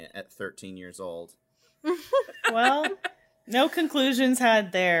enjoying it at 13 years old. Well, no conclusions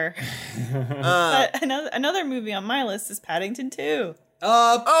had there. But another movie on my list is Paddington 2.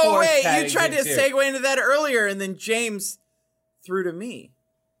 Oh wait, you tried to segue into that earlier, and then James threw to me.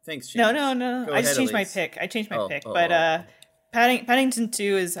 Thanks, James. No. Go I just ahead, changed my Elise. pick. But Paddington 2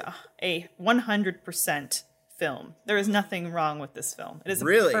 is a 100% film. There is nothing wrong with this film. It is a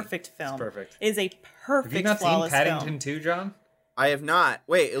Really? perfect film. It's perfect. It is a perfect, Have you not seen flawless Paddington film. 2, John? I have not.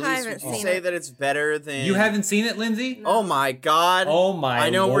 Wait, at I least haven't would you seen say it. that it's better than... You haven't seen it, Lindsay? Oh my god. Oh my I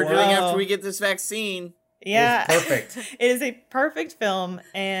know we're Lord. doing after we get this vaccine. Yeah. It's perfect. It is a perfect film,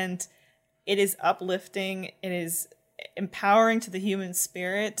 and it is uplifting. It is empowering to the human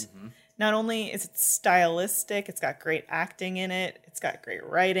spirit. Mm-hmm. Not only is it stylistic, it's got great acting in it, it's got great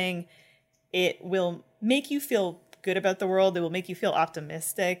writing. It will make you feel good about the world. It will make you feel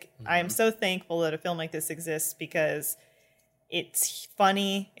optimistic. I am so thankful that a film like this exists because it's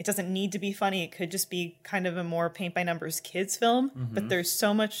funny. It doesn't need to be funny. It could just be kind of a more paint by numbers kids film, but there's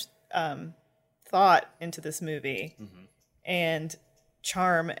so much thought into this movie and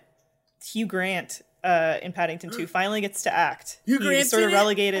charm. Hugh Grant in Paddington 2 finally gets to act. Hugh He's Grant's sort in of it?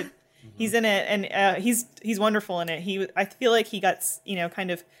 relegated. He's in it, and he's wonderful in it. I feel like he got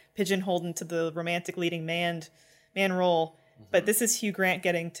kind of pigeonholed into the romantic leading man role, but this is Hugh Grant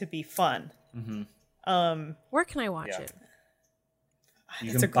getting to be fun. Where can I watch Yeah. it?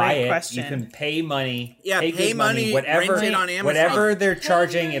 You That's can a buy great it. question. You can pay money. Yeah, pay pay good money, whatever, rent it on Amazon. whatever they're Pay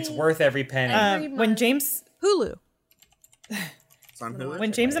charging, money. it's worth every penny. When James Hulu. It's on Hulu.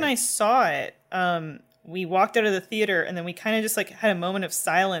 when James and I saw it, we walked out of the theater and then we kind of just like had a moment of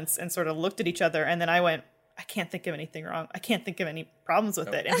silence and sort of looked at each other. And then I went, I can't think of anything wrong. I can't think of any problems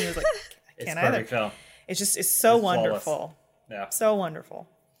with it. And he was like, I It's can't perfect either. film. It's just, it's so It's flawless. wonderful. Yeah. So wonderful.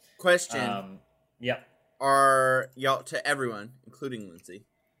 Question. Yep. Are y'all, to everyone, including Lindsay,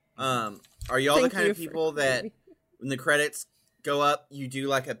 are y'all Thank the kind you of for people that including when the credits go up, you do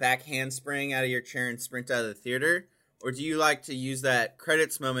like a back handspring out of your chair and sprint out of the theater? Or do you like to use that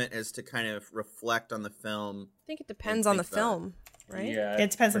credits moment as to kind of reflect on the film? I think it depends on the think about film, right? Yeah. It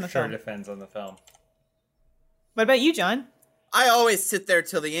depends on for the sure film. depends on the film. What about you, John? I always sit there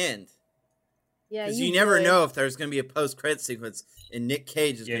till the end. Yeah, Because you never know if there's going to be a post-credit sequence and Nick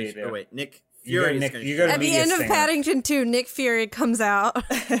Cage is Yeah, going you to... do. Oh, wait. Nick You go to Fury is Nick- going you to... go to At the Media end of Stinger. Paddington 2, Nick Fury comes out.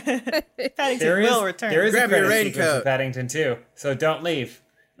 Paddington There is will return. there is Grab a your credit sequence raincoat. in Paddington 2, so don't leave.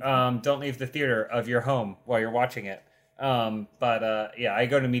 Don't leave the theater of your home while you're watching it. But yeah, I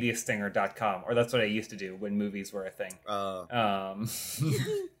go to mediastinger.com, or that's what I used to do when movies were a thing.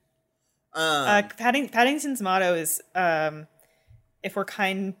 Paddington's motto is, if we're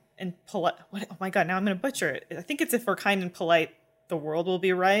kind and polite. Oh my god! Now I'm going to butcher it. I think it's if we're kind and polite, the world will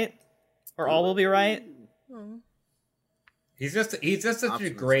be right, or all will be right. He's just such a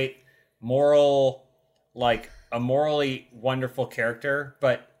Optimism. great moral, like a morally wonderful character,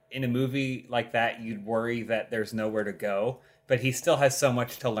 but in a movie like that, you'd worry that there's nowhere to go. But he still has so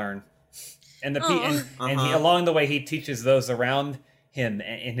much to learn, and and he, along the way, he teaches those around him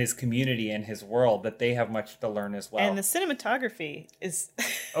and in his community and his world that they have much to learn as well. And the cinematography is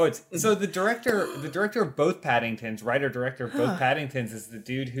Oh, it's so the director of both Paddingtons, writer director of both Paddingtons, is the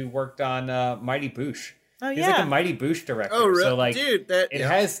dude who worked on Mighty Boosh. Oh, He's like yeah. a Mighty Boosh director. Oh, really? So like, Dude, that... it yeah.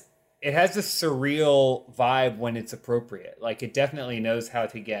 has a surreal vibe when it's appropriate. Like it definitely knows how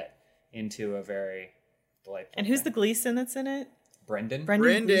to get into a very delightful. and who's the thing. Gleason that's in it? Brendan?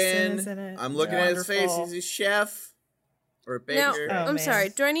 Brendan Gleeson Brendan. is in it. I'm looking at his face. Wonderful. He's a chef or a Now, baker. Oh, I'm man. sorry.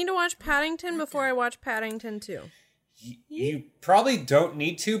 Do I need to watch Paddington before I watch Paddington 2? You probably don't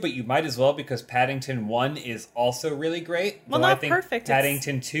need to, but you might as well because Paddington 1 is also really great. Well, though I not think perfect, it's-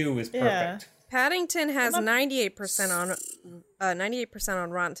 Paddington 2 is Yeah. perfect. Paddington has Well, 98% on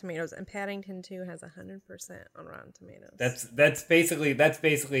Rotten Tomatoes, and Paddington 2 has 100% on Rotten Tomatoes. That's basically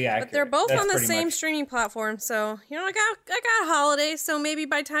accurate. But they're both That's on the pretty same much- streaming platform, so I got holidays, so maybe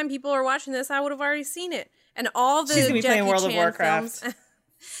by the time people are watching this, I would have already seen it. And all the She's gonna be Jackie playing World of Chan Warcraft. films.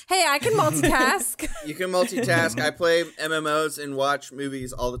 Hey, I can multitask. You can multitask. I play MMOs and watch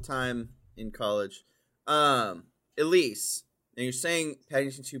movies all the time in college. Elise, now you're saying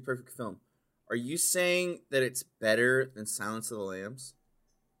Paddington 2 perfect film. Are you saying that it's better than Silence of the Lambs?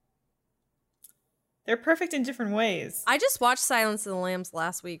 They're perfect in different ways. I just watched Silence of the Lambs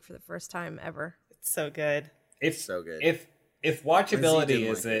last week for the first time ever. It's so good. If So good. If watchability didn't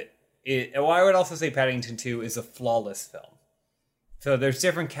is like well, I would also say Paddington 2 is a flawless film. So there's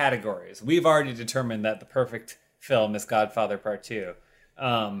different categories. We've already determined that the perfect film is Godfather Part 2.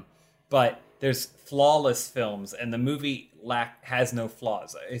 But there's flawless films, and the movie has no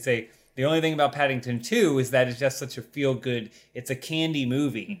flaws. The only thing about Paddington 2 is that it's just such a feel good. It's a candy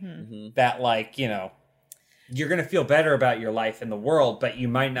movie that, like, you know, you're going to feel better about your life in the world, but you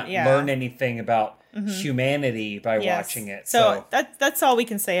might not learn anything about humanity by watching it. So that's all we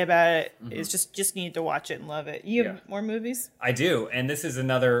can say about it. Is just need to watch it and love it. You have more movies? I do, and this is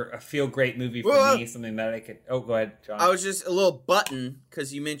a feel great movie for me. Something that I could. Oh, go ahead, John. I was just a little button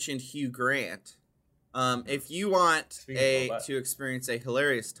because you mentioned Hugh Grant. If you want to experience a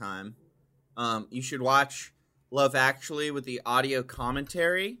hilarious time, you should watch Love Actually with the audio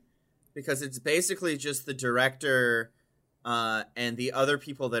commentary, because it's basically just the director and the other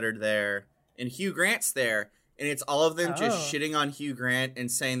people that are there, and Hugh Grant's there, and it's all of them just shitting on Hugh Grant and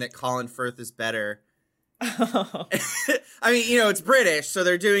saying that Colin Firth is better. I mean, you know, it's British, so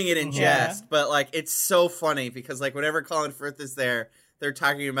they're doing it in jest, but like it's so funny because like whenever Colin Firth is there, they're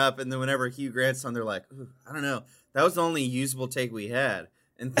talking him up, and then whenever Hugh Grant's on, they're like, I don't know, that was the only usable take we had,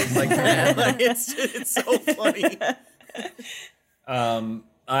 and things like that. Like it's so funny.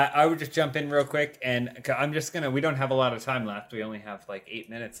 I would just jump in real quick, and I'm just gonna. We don't have a lot of time left. We only have like 8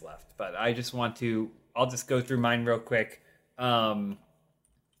 minutes left, but I just want to. I'll just go through mine real quick. The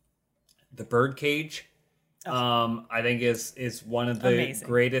Birdcage, I think is one of the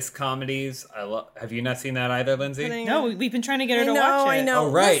greatest comedies. I love. Have you not seen that either, Lindsay? No, we've been trying to get her to watch it. I know.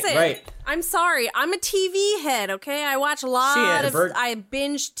 Oh, right, Listen, right. I'm sorry. I'm a TV head, okay? I watch a lot of... I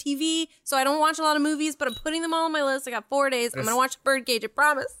binge TV, so I don't watch a lot of movies, but I'm putting them all on my list. I got 4 days. I'm going to watch Birdcage, I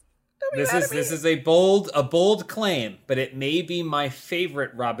promise. This is a bold claim, but it may be my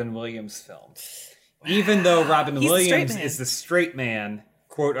favorite Robin Williams film. Even though Robin Williams is the straight man,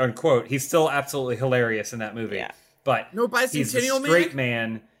 quote unquote, he's still absolutely hilarious in that movie. Yeah. But he's the straight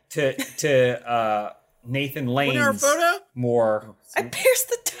man to Nathan Lane's more... I pierced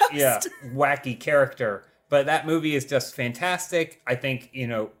the dust. Yeah, wacky character. But that movie is just fantastic. I think, you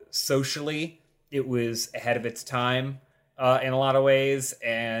know, socially, it was ahead of its time in a lot of ways.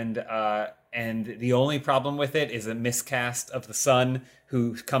 And the only problem with it is a miscast of the son,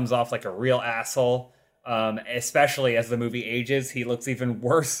 who comes off like a real asshole. Especially as the movie ages, he looks even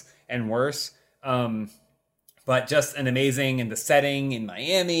worse and worse. But just an amazing, and the setting in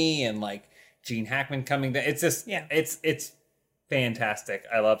Miami, and like Gene Hackman coming down. It's just, it's fantastic.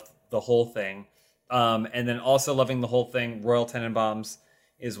 I love the whole thing. And then also loving the whole thing, Royal Tenenbaums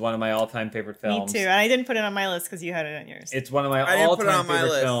is one of my all-time favorite films. Me too. And I didn't put it on my list because you had it on yours. It's one of my all-time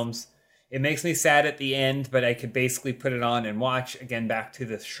favorite films. It makes me sad at the end, but I could basically put it on and watch. Again, back to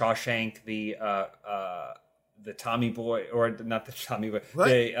the Shawshank, the Tommy Boy, or not the Tommy Boy,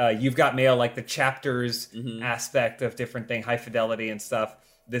 the You've Got Mail, like the chapters aspect of different thing, High Fidelity and stuff.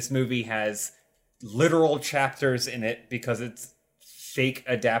 This movie has literal chapters in it because it's fake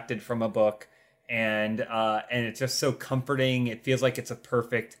adapted from a book, and it's just so comforting. It feels like it's a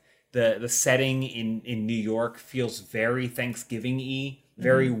perfect. The setting in New York feels very Thanksgiving-y,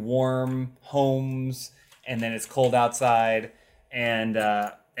 very warm homes, and then it's cold outside, and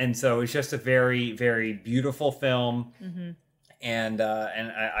so it's just a very, very beautiful film, and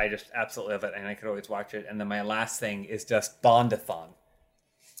I just absolutely love it, and I could always watch it. And then my last thing is just Bondathon.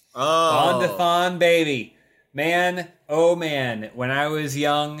 Bondathon, baby. Man, oh man, when I was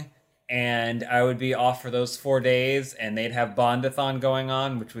young and I would be off for those 4 days and they'd have Bondathon going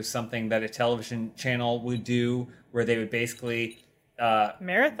on, which was something that a television channel would do, where they would basically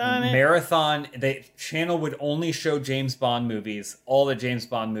marathon. The channel would only show James Bond movies, all the James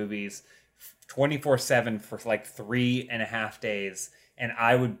Bond movies, 24/7 for like 3.5 days. And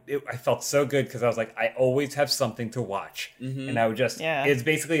I felt so good because I was like, I always have something to watch. And I would just, it's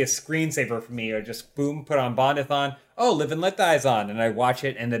basically a screensaver for me, or just boom, put on Bondathon. Oh, Live and Let Die's on. And I watch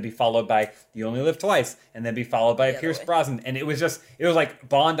it, and then be followed by You Only Live Twice, and then be followed by Pierce Brosnan. And it was like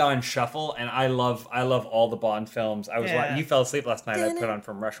Bond on shuffle. And I love all the Bond films. You fell asleep last night. I put on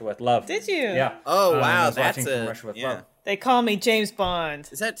From Russia with Love. Did you? Yeah. Oh, wow. I was watching From Russia with Love. They call me James Bond.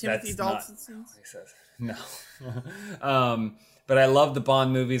 Is that Timothy Dalton? No. But I love the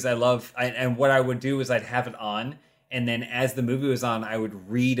Bond movies. And what I would do is I'd have it on, and then as the movie was on, I would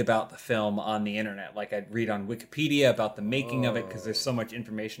read about the film on the internet. Like I'd read on Wikipedia about the making of it, because there's so much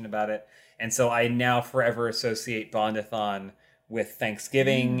information about it. And so I now forever associate Bondathon with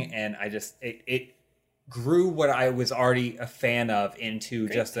Thanksgiving, and it grew what I was already a fan of into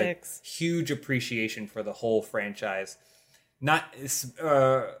a huge appreciation for the whole franchise. Not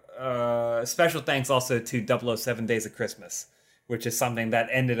special thanks also to 007 Days of Christmas, which is something that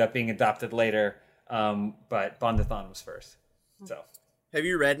ended up being adopted later, but Bondathon was first. So, have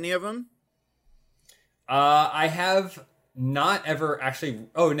you read any of them? I have not ever actually.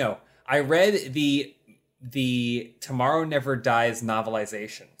 Oh no, I read the Tomorrow Never Dies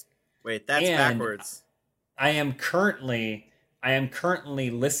novelization, Wait, that's And backwards. I am currently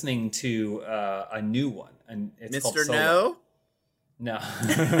listening to a new one, and it's called Mr. Solo. No? No,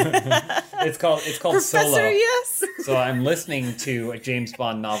 it's called Professor Solo. Yes. So I'm listening to a James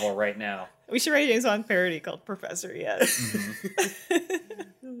Bond novel right now. We should write a James Bond parody called Professor Yes.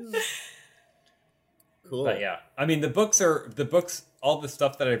 Cool. But yeah, I mean the books. All the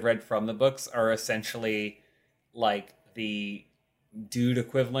stuff that I've read from the books are essentially like the dude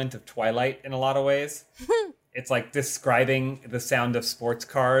equivalent of Twilight in a lot of ways. It's like describing the sound of sports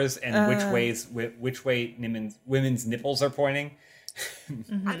cars and which way women's nipples are pointing.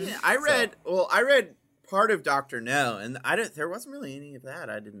 I read part of Dr. No, and there wasn't really any of that.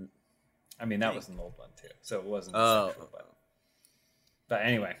 I mean, that was an old one too, so it wasn't Oh. essential. But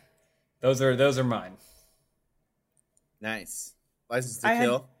anyway, those are mine. Nice. License to I had-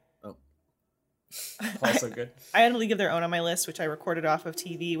 Kill. Also good. I had a League of Their Own on my list, which I recorded off of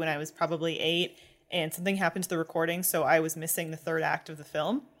TV when I was probably 8, and something happened to the recording, so I was missing the third act of the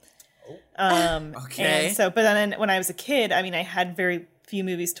film. Okay. And so, but then when I was a kid, I mean, I had very few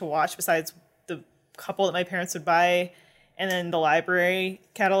movies to watch besides the couple that my parents would buy and then the library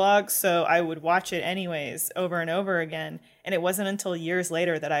catalog. So I would watch it anyways over and over again. And it wasn't until years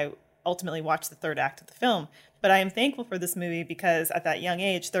later that I ultimately watched the third act of the film. But I am thankful for this movie because at that young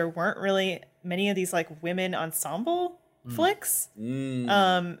age, there weren't really many of these like women ensemble flicks.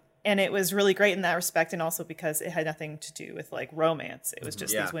 And it was really great in that respect. And also because it had nothing to do with like romance. It was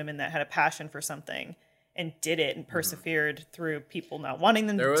just Yeah. these women that had a passion for something and did it and persevered through people not wanting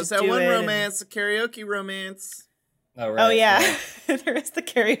them to do it. There was that one and- romance, the karaoke romance. Oh, right. Oh yeah, there is the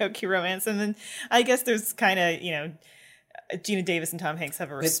karaoke romance, and then I guess there's kind of Gina Davis and Tom Hanks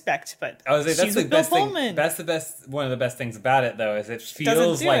have a respect, but I was like, that's she's the with Bill best thing. Pullman. That's the best. One of the best things about it, though, is it Doesn't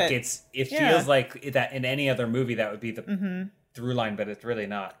feels do like it. it Yeah. feels like that in any other movie that would be the through line, but it's really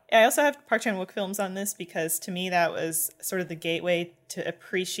not. I also have Park Chan-wook films on this because to me that was sort of the gateway to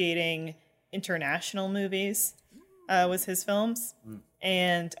appreciating international movies. Was his films,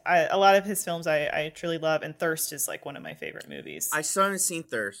 and a lot of his films I truly love. And Thirst is like one of my favorite movies. I still haven't seen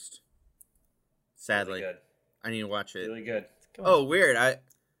Thirst. Sadly. Really good. I need to watch it. Really good. Oh, weird.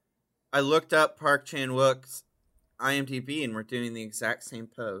 I looked up Park Chan-wook's IMDb and we're doing the exact same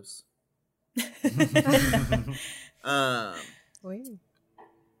pose. Oh,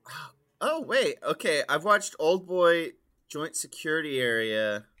 wait. Okay, I've watched Old Boy, Joint Security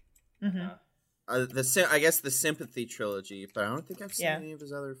Area. I guess the Sympathy trilogy, but I don't think I've seen any of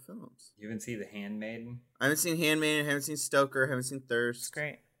his other films. You haven't seen The Handmaiden? I haven't seen Handmaiden, haven't seen Stoker, haven't seen Thirst. It's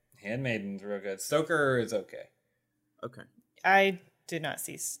great. Handmaiden's real good. Stoker is okay. Okay. I did not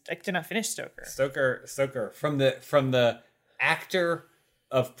finish Stoker. Stoker from the actor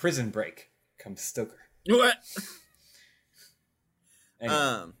of Prison Break comes Stoker. What?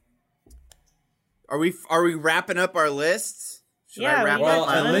 Anyway. Are we wrapping up our lists? Should Yeah, I wrap well, up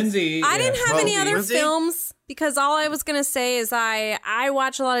my list? Lindsay. I didn't have Well, any other Lindsay? films because all I was gonna say is I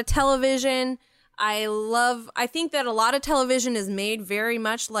watch a lot of television. I think that a lot of television is made very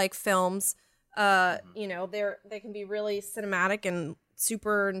much like films. They can be really cinematic and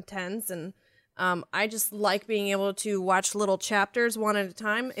super intense, and I just like being able to watch little chapters one at a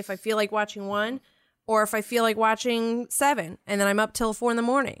time if I feel like watching one, or if I feel like watching 7, and then I'm up till 4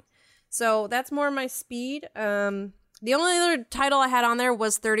 a.m. So that's more my speed. The only other title I had on there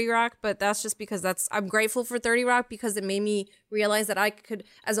was 30 Rock, but that's just because I'm grateful for 30 Rock because it made me realize that I could,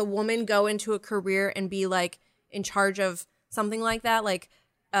 as a woman, go into a career and be like in charge of something like that, like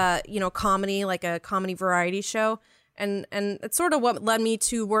comedy, like a comedy variety show. And it's sort of what led me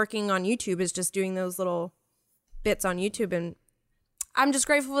to working on YouTube, is just doing those little bits on YouTube. And I'm just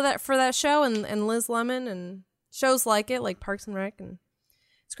grateful for that show and Liz Lemon and shows like it, like Parks and Rec, and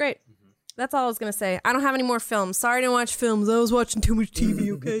it's great. That's all I was going to say. I don't have any more films. Sorry I didn't watch films. I was watching too much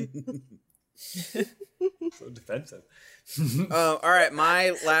TV, okay? So defensive. All right,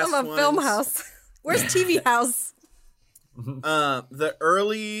 my last I'm a film house. Where's TV House? The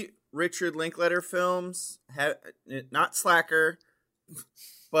early Richard Linklater films, not Slacker,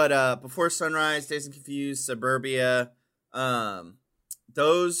 but Before Sunrise, Dazed and Confused, Suburbia.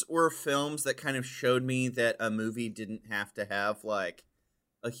 Those were films that kind of showed me that a movie didn't have to have like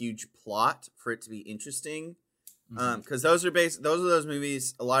a huge plot for it to be interesting. Because those are those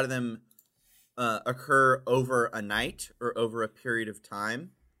movies. A lot of them occur over a night or over a period of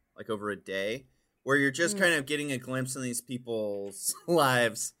time, like over a day, where you're just kind of getting a glimpse in these people's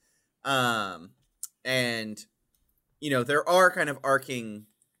lives. And there are kind of arcing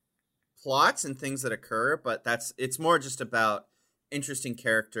plots and things that occur, but it's more just about interesting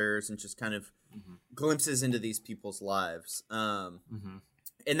characters and just kind of glimpses into these people's lives.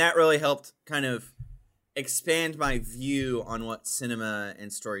 and that really helped kind of expand my view on what cinema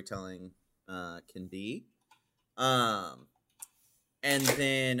and storytelling can be. And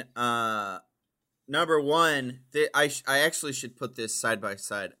then number one, I actually should put this side by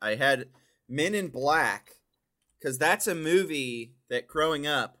side. I had Men in Black, because that's a movie that growing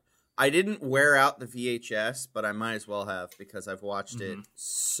up, I didn't wear out the VHS, but I might as well have because I've watched it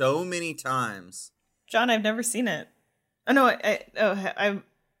so many times. John, I've never seen it. Oh no, I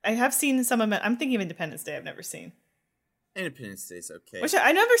have seen some of it. I'm thinking of Independence Day. I've never seen. Independence Day is okay. Which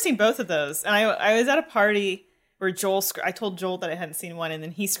I've never seen both of those. And I was at a party where I told Joel that I hadn't seen one, and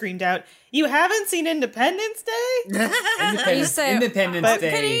then he screamed out, "You haven't seen Independence Day?" You say, Independence I'm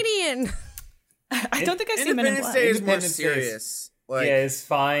Day. Canadian. I don't think I've seen Men in Independence Black. Day is more Independence Day serious. Like, yeah, it's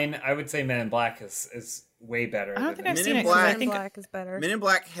fine. I would say Men in Black is way better. I don't think I've Men seen in it. 'Cause Black- I Men in think Black is better. Men in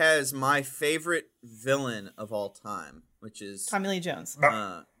Black has my favorite villain of all time, which is Tommy Lee Jones.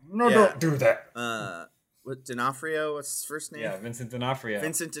 uh, No, yeah. don't do that. What D'Onofrio? What's his first name? Yeah, Vincent D'Onofrio.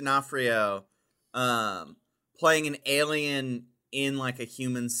 Vincent D'Onofrio, playing an alien in like a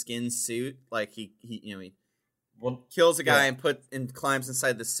human skin suit. Like he Well, kills a guy Yeah. and climbs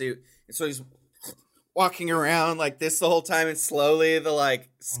inside the suit, and so he's walking around like this the whole time, and slowly the like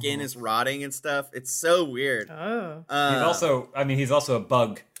skin is rotting and stuff. It's so weird. Oh. he's also a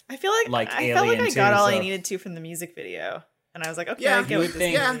bug. I feel like I felt like Alien I got too, all I so- needed to from the music video. And I was like, okay, Yeah, I you get would what this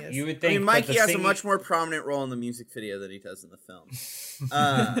think- movie is. you would I think. mean, Mikey but the has a thing- much more prominent role in the music video than he does in the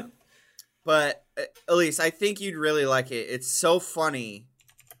film. But Elise, I think you'd really like it. It's so funny,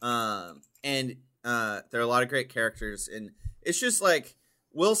 and there are a lot of great characters, and it's just like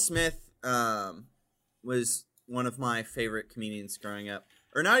Will Smith was one of my favorite comedians growing up,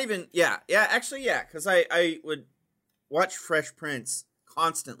 or not even. Yeah, because I would watch Fresh Prince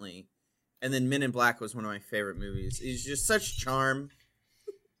constantly, and then Men in Black was one of my favorite movies. He's just such charm.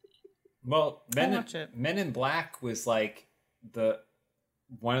 Well, watch it. Men in Black was like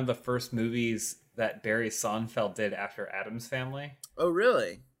one of the first movies that Barry Sonnenfeld did after Addams Family. Oh,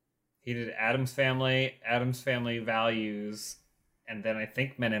 really? He did Addams Family Values, and then I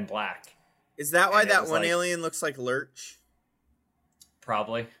think Men in Black, Is that why And it that was one like- alien looks like Lurch?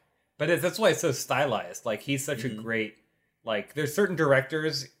 probably. But that's why it's so stylized. Like he's such a great. Like there's certain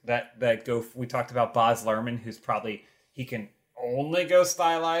directors that go. We talked about Baz Luhrmann, who's probably he can only go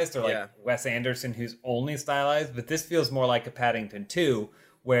stylized, or like Yeah. Wes Anderson, who's only stylized. But this feels more like a Paddington 2,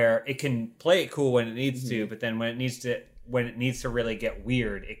 where it can play it cool when it needs to, but then when it needs to really get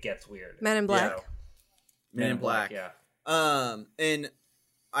weird, it gets weird. Men in Black. So, Men in Black. yeah. And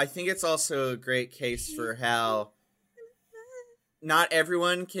I think it's also a great case for how not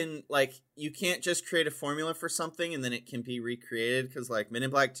everyone can, like, you can't just create a formula for something and then it can be recreated, because like Men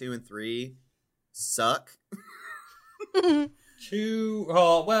in Black 2 and 3 suck.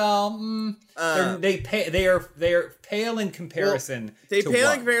 They are pale in comparison. They to pale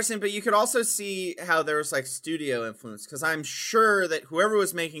one. in comparison, but you could also see how there was like studio influence, because I'm sure that whoever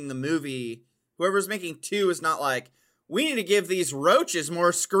was making the movie, whoever was making 2, is not like, we need to give these roaches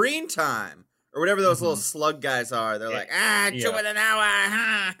more screen time, or whatever those little slug guys are. They're like, chew it an hour.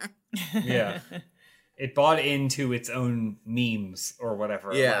 Huh? Yeah. It bought into its own memes or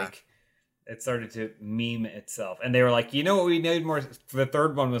whatever. Yeah. Like it started to meme itself. And they were like, you know what we need more? The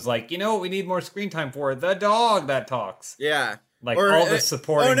third one was like, you know what we need more screen time for? The dog that talks. Yeah. Like all the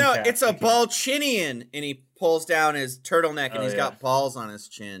supporting. Oh no, cast it's a became- Balchinian, and he pulls down his turtleneck, and Oh, he's yeah. got balls on his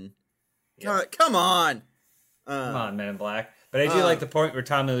chin. Yeah. Come on. Come on, Men in Black. But I do like the point where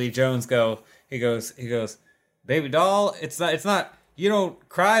Tommy Lee Jones he goes, baby doll, it's not, you don't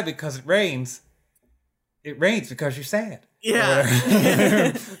cry because it rains. It rains because you're sad. Yeah.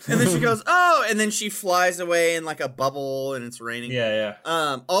 And then she goes, oh, and then she flies away in like a bubble, and it's raining. Yeah.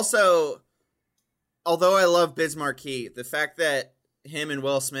 Also, although I love Biz Marquee, the fact that him and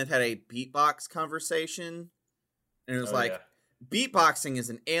Will Smith had a beatbox conversation, and it was beatboxing is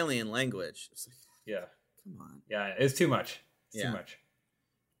an alien language. It's like, Yeah. come on. Yeah, it's too much. It's Yeah. too much.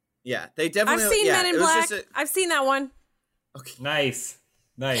 Yeah, they definitely. I've seen yeah, Men in it was Black. just I've seen that one. okay. Nice.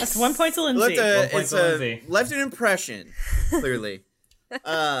 That's 1 point to Lindsay. It's left an impression, clearly.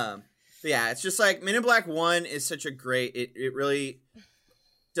 But yeah, it's just like Men in Black 1 is such a great. It really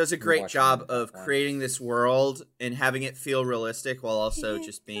does a great job of creating this world and having it feel realistic while also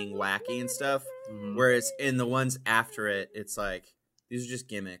just being wacky and stuff. Mhm. Whereas in the ones after it, it's like these are just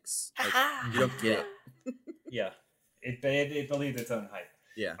gimmicks. Like, you don't get it. Yeah. It believed its own hype.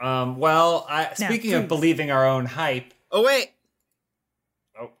 Yeah. Well, speaking of please. believing our own hype. Oh wait,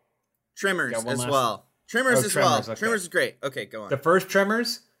 Oh, Tremors Got one as last- well. Tremors as well. Tremors, okay. Tremors is great. Okay, go on. the first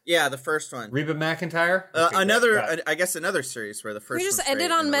Tremors Yeah, the first one. Reba McEntire. Okay, I guess another series where the first. We just one's ended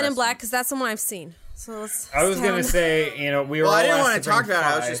great on and the Men in rest Black one- because that's the one I've seen. So let's. I was stay gonna on- say, we were. Well, all I didn't asked want to bring talk about it.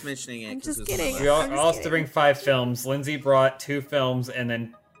 I was 5. just mentioning it. I'm 'cause just it was kidding. We all I'm just asked to kidding. bring 5 films. Lindsay brought 2 films and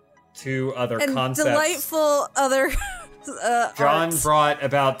then 2 other and concepts. delightful other. John arts. brought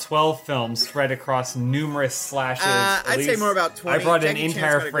about 12 films spread across numerous slashes. I'd say more about 20. I brought an Jackie Chan's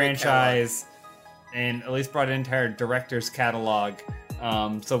entire got a great franchise, and at least brought an entire director's catalog.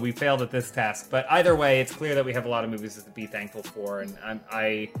 So we failed at this task. But either way, it's clear that we have a lot of movies to be thankful for, and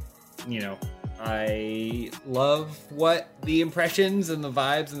I love what the impressions and the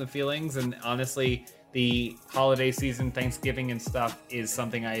vibes and the feelings, and honestly, the holiday season, Thanksgiving and stuff is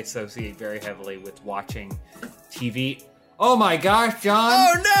something I associate very heavily with watching TV. Oh my gosh, John!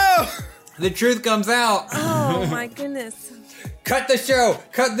 Oh no! The truth comes out. Oh my goodness. Cut the show!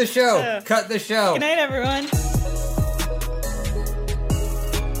 Cut the show! Cut the show! Good night, everyone.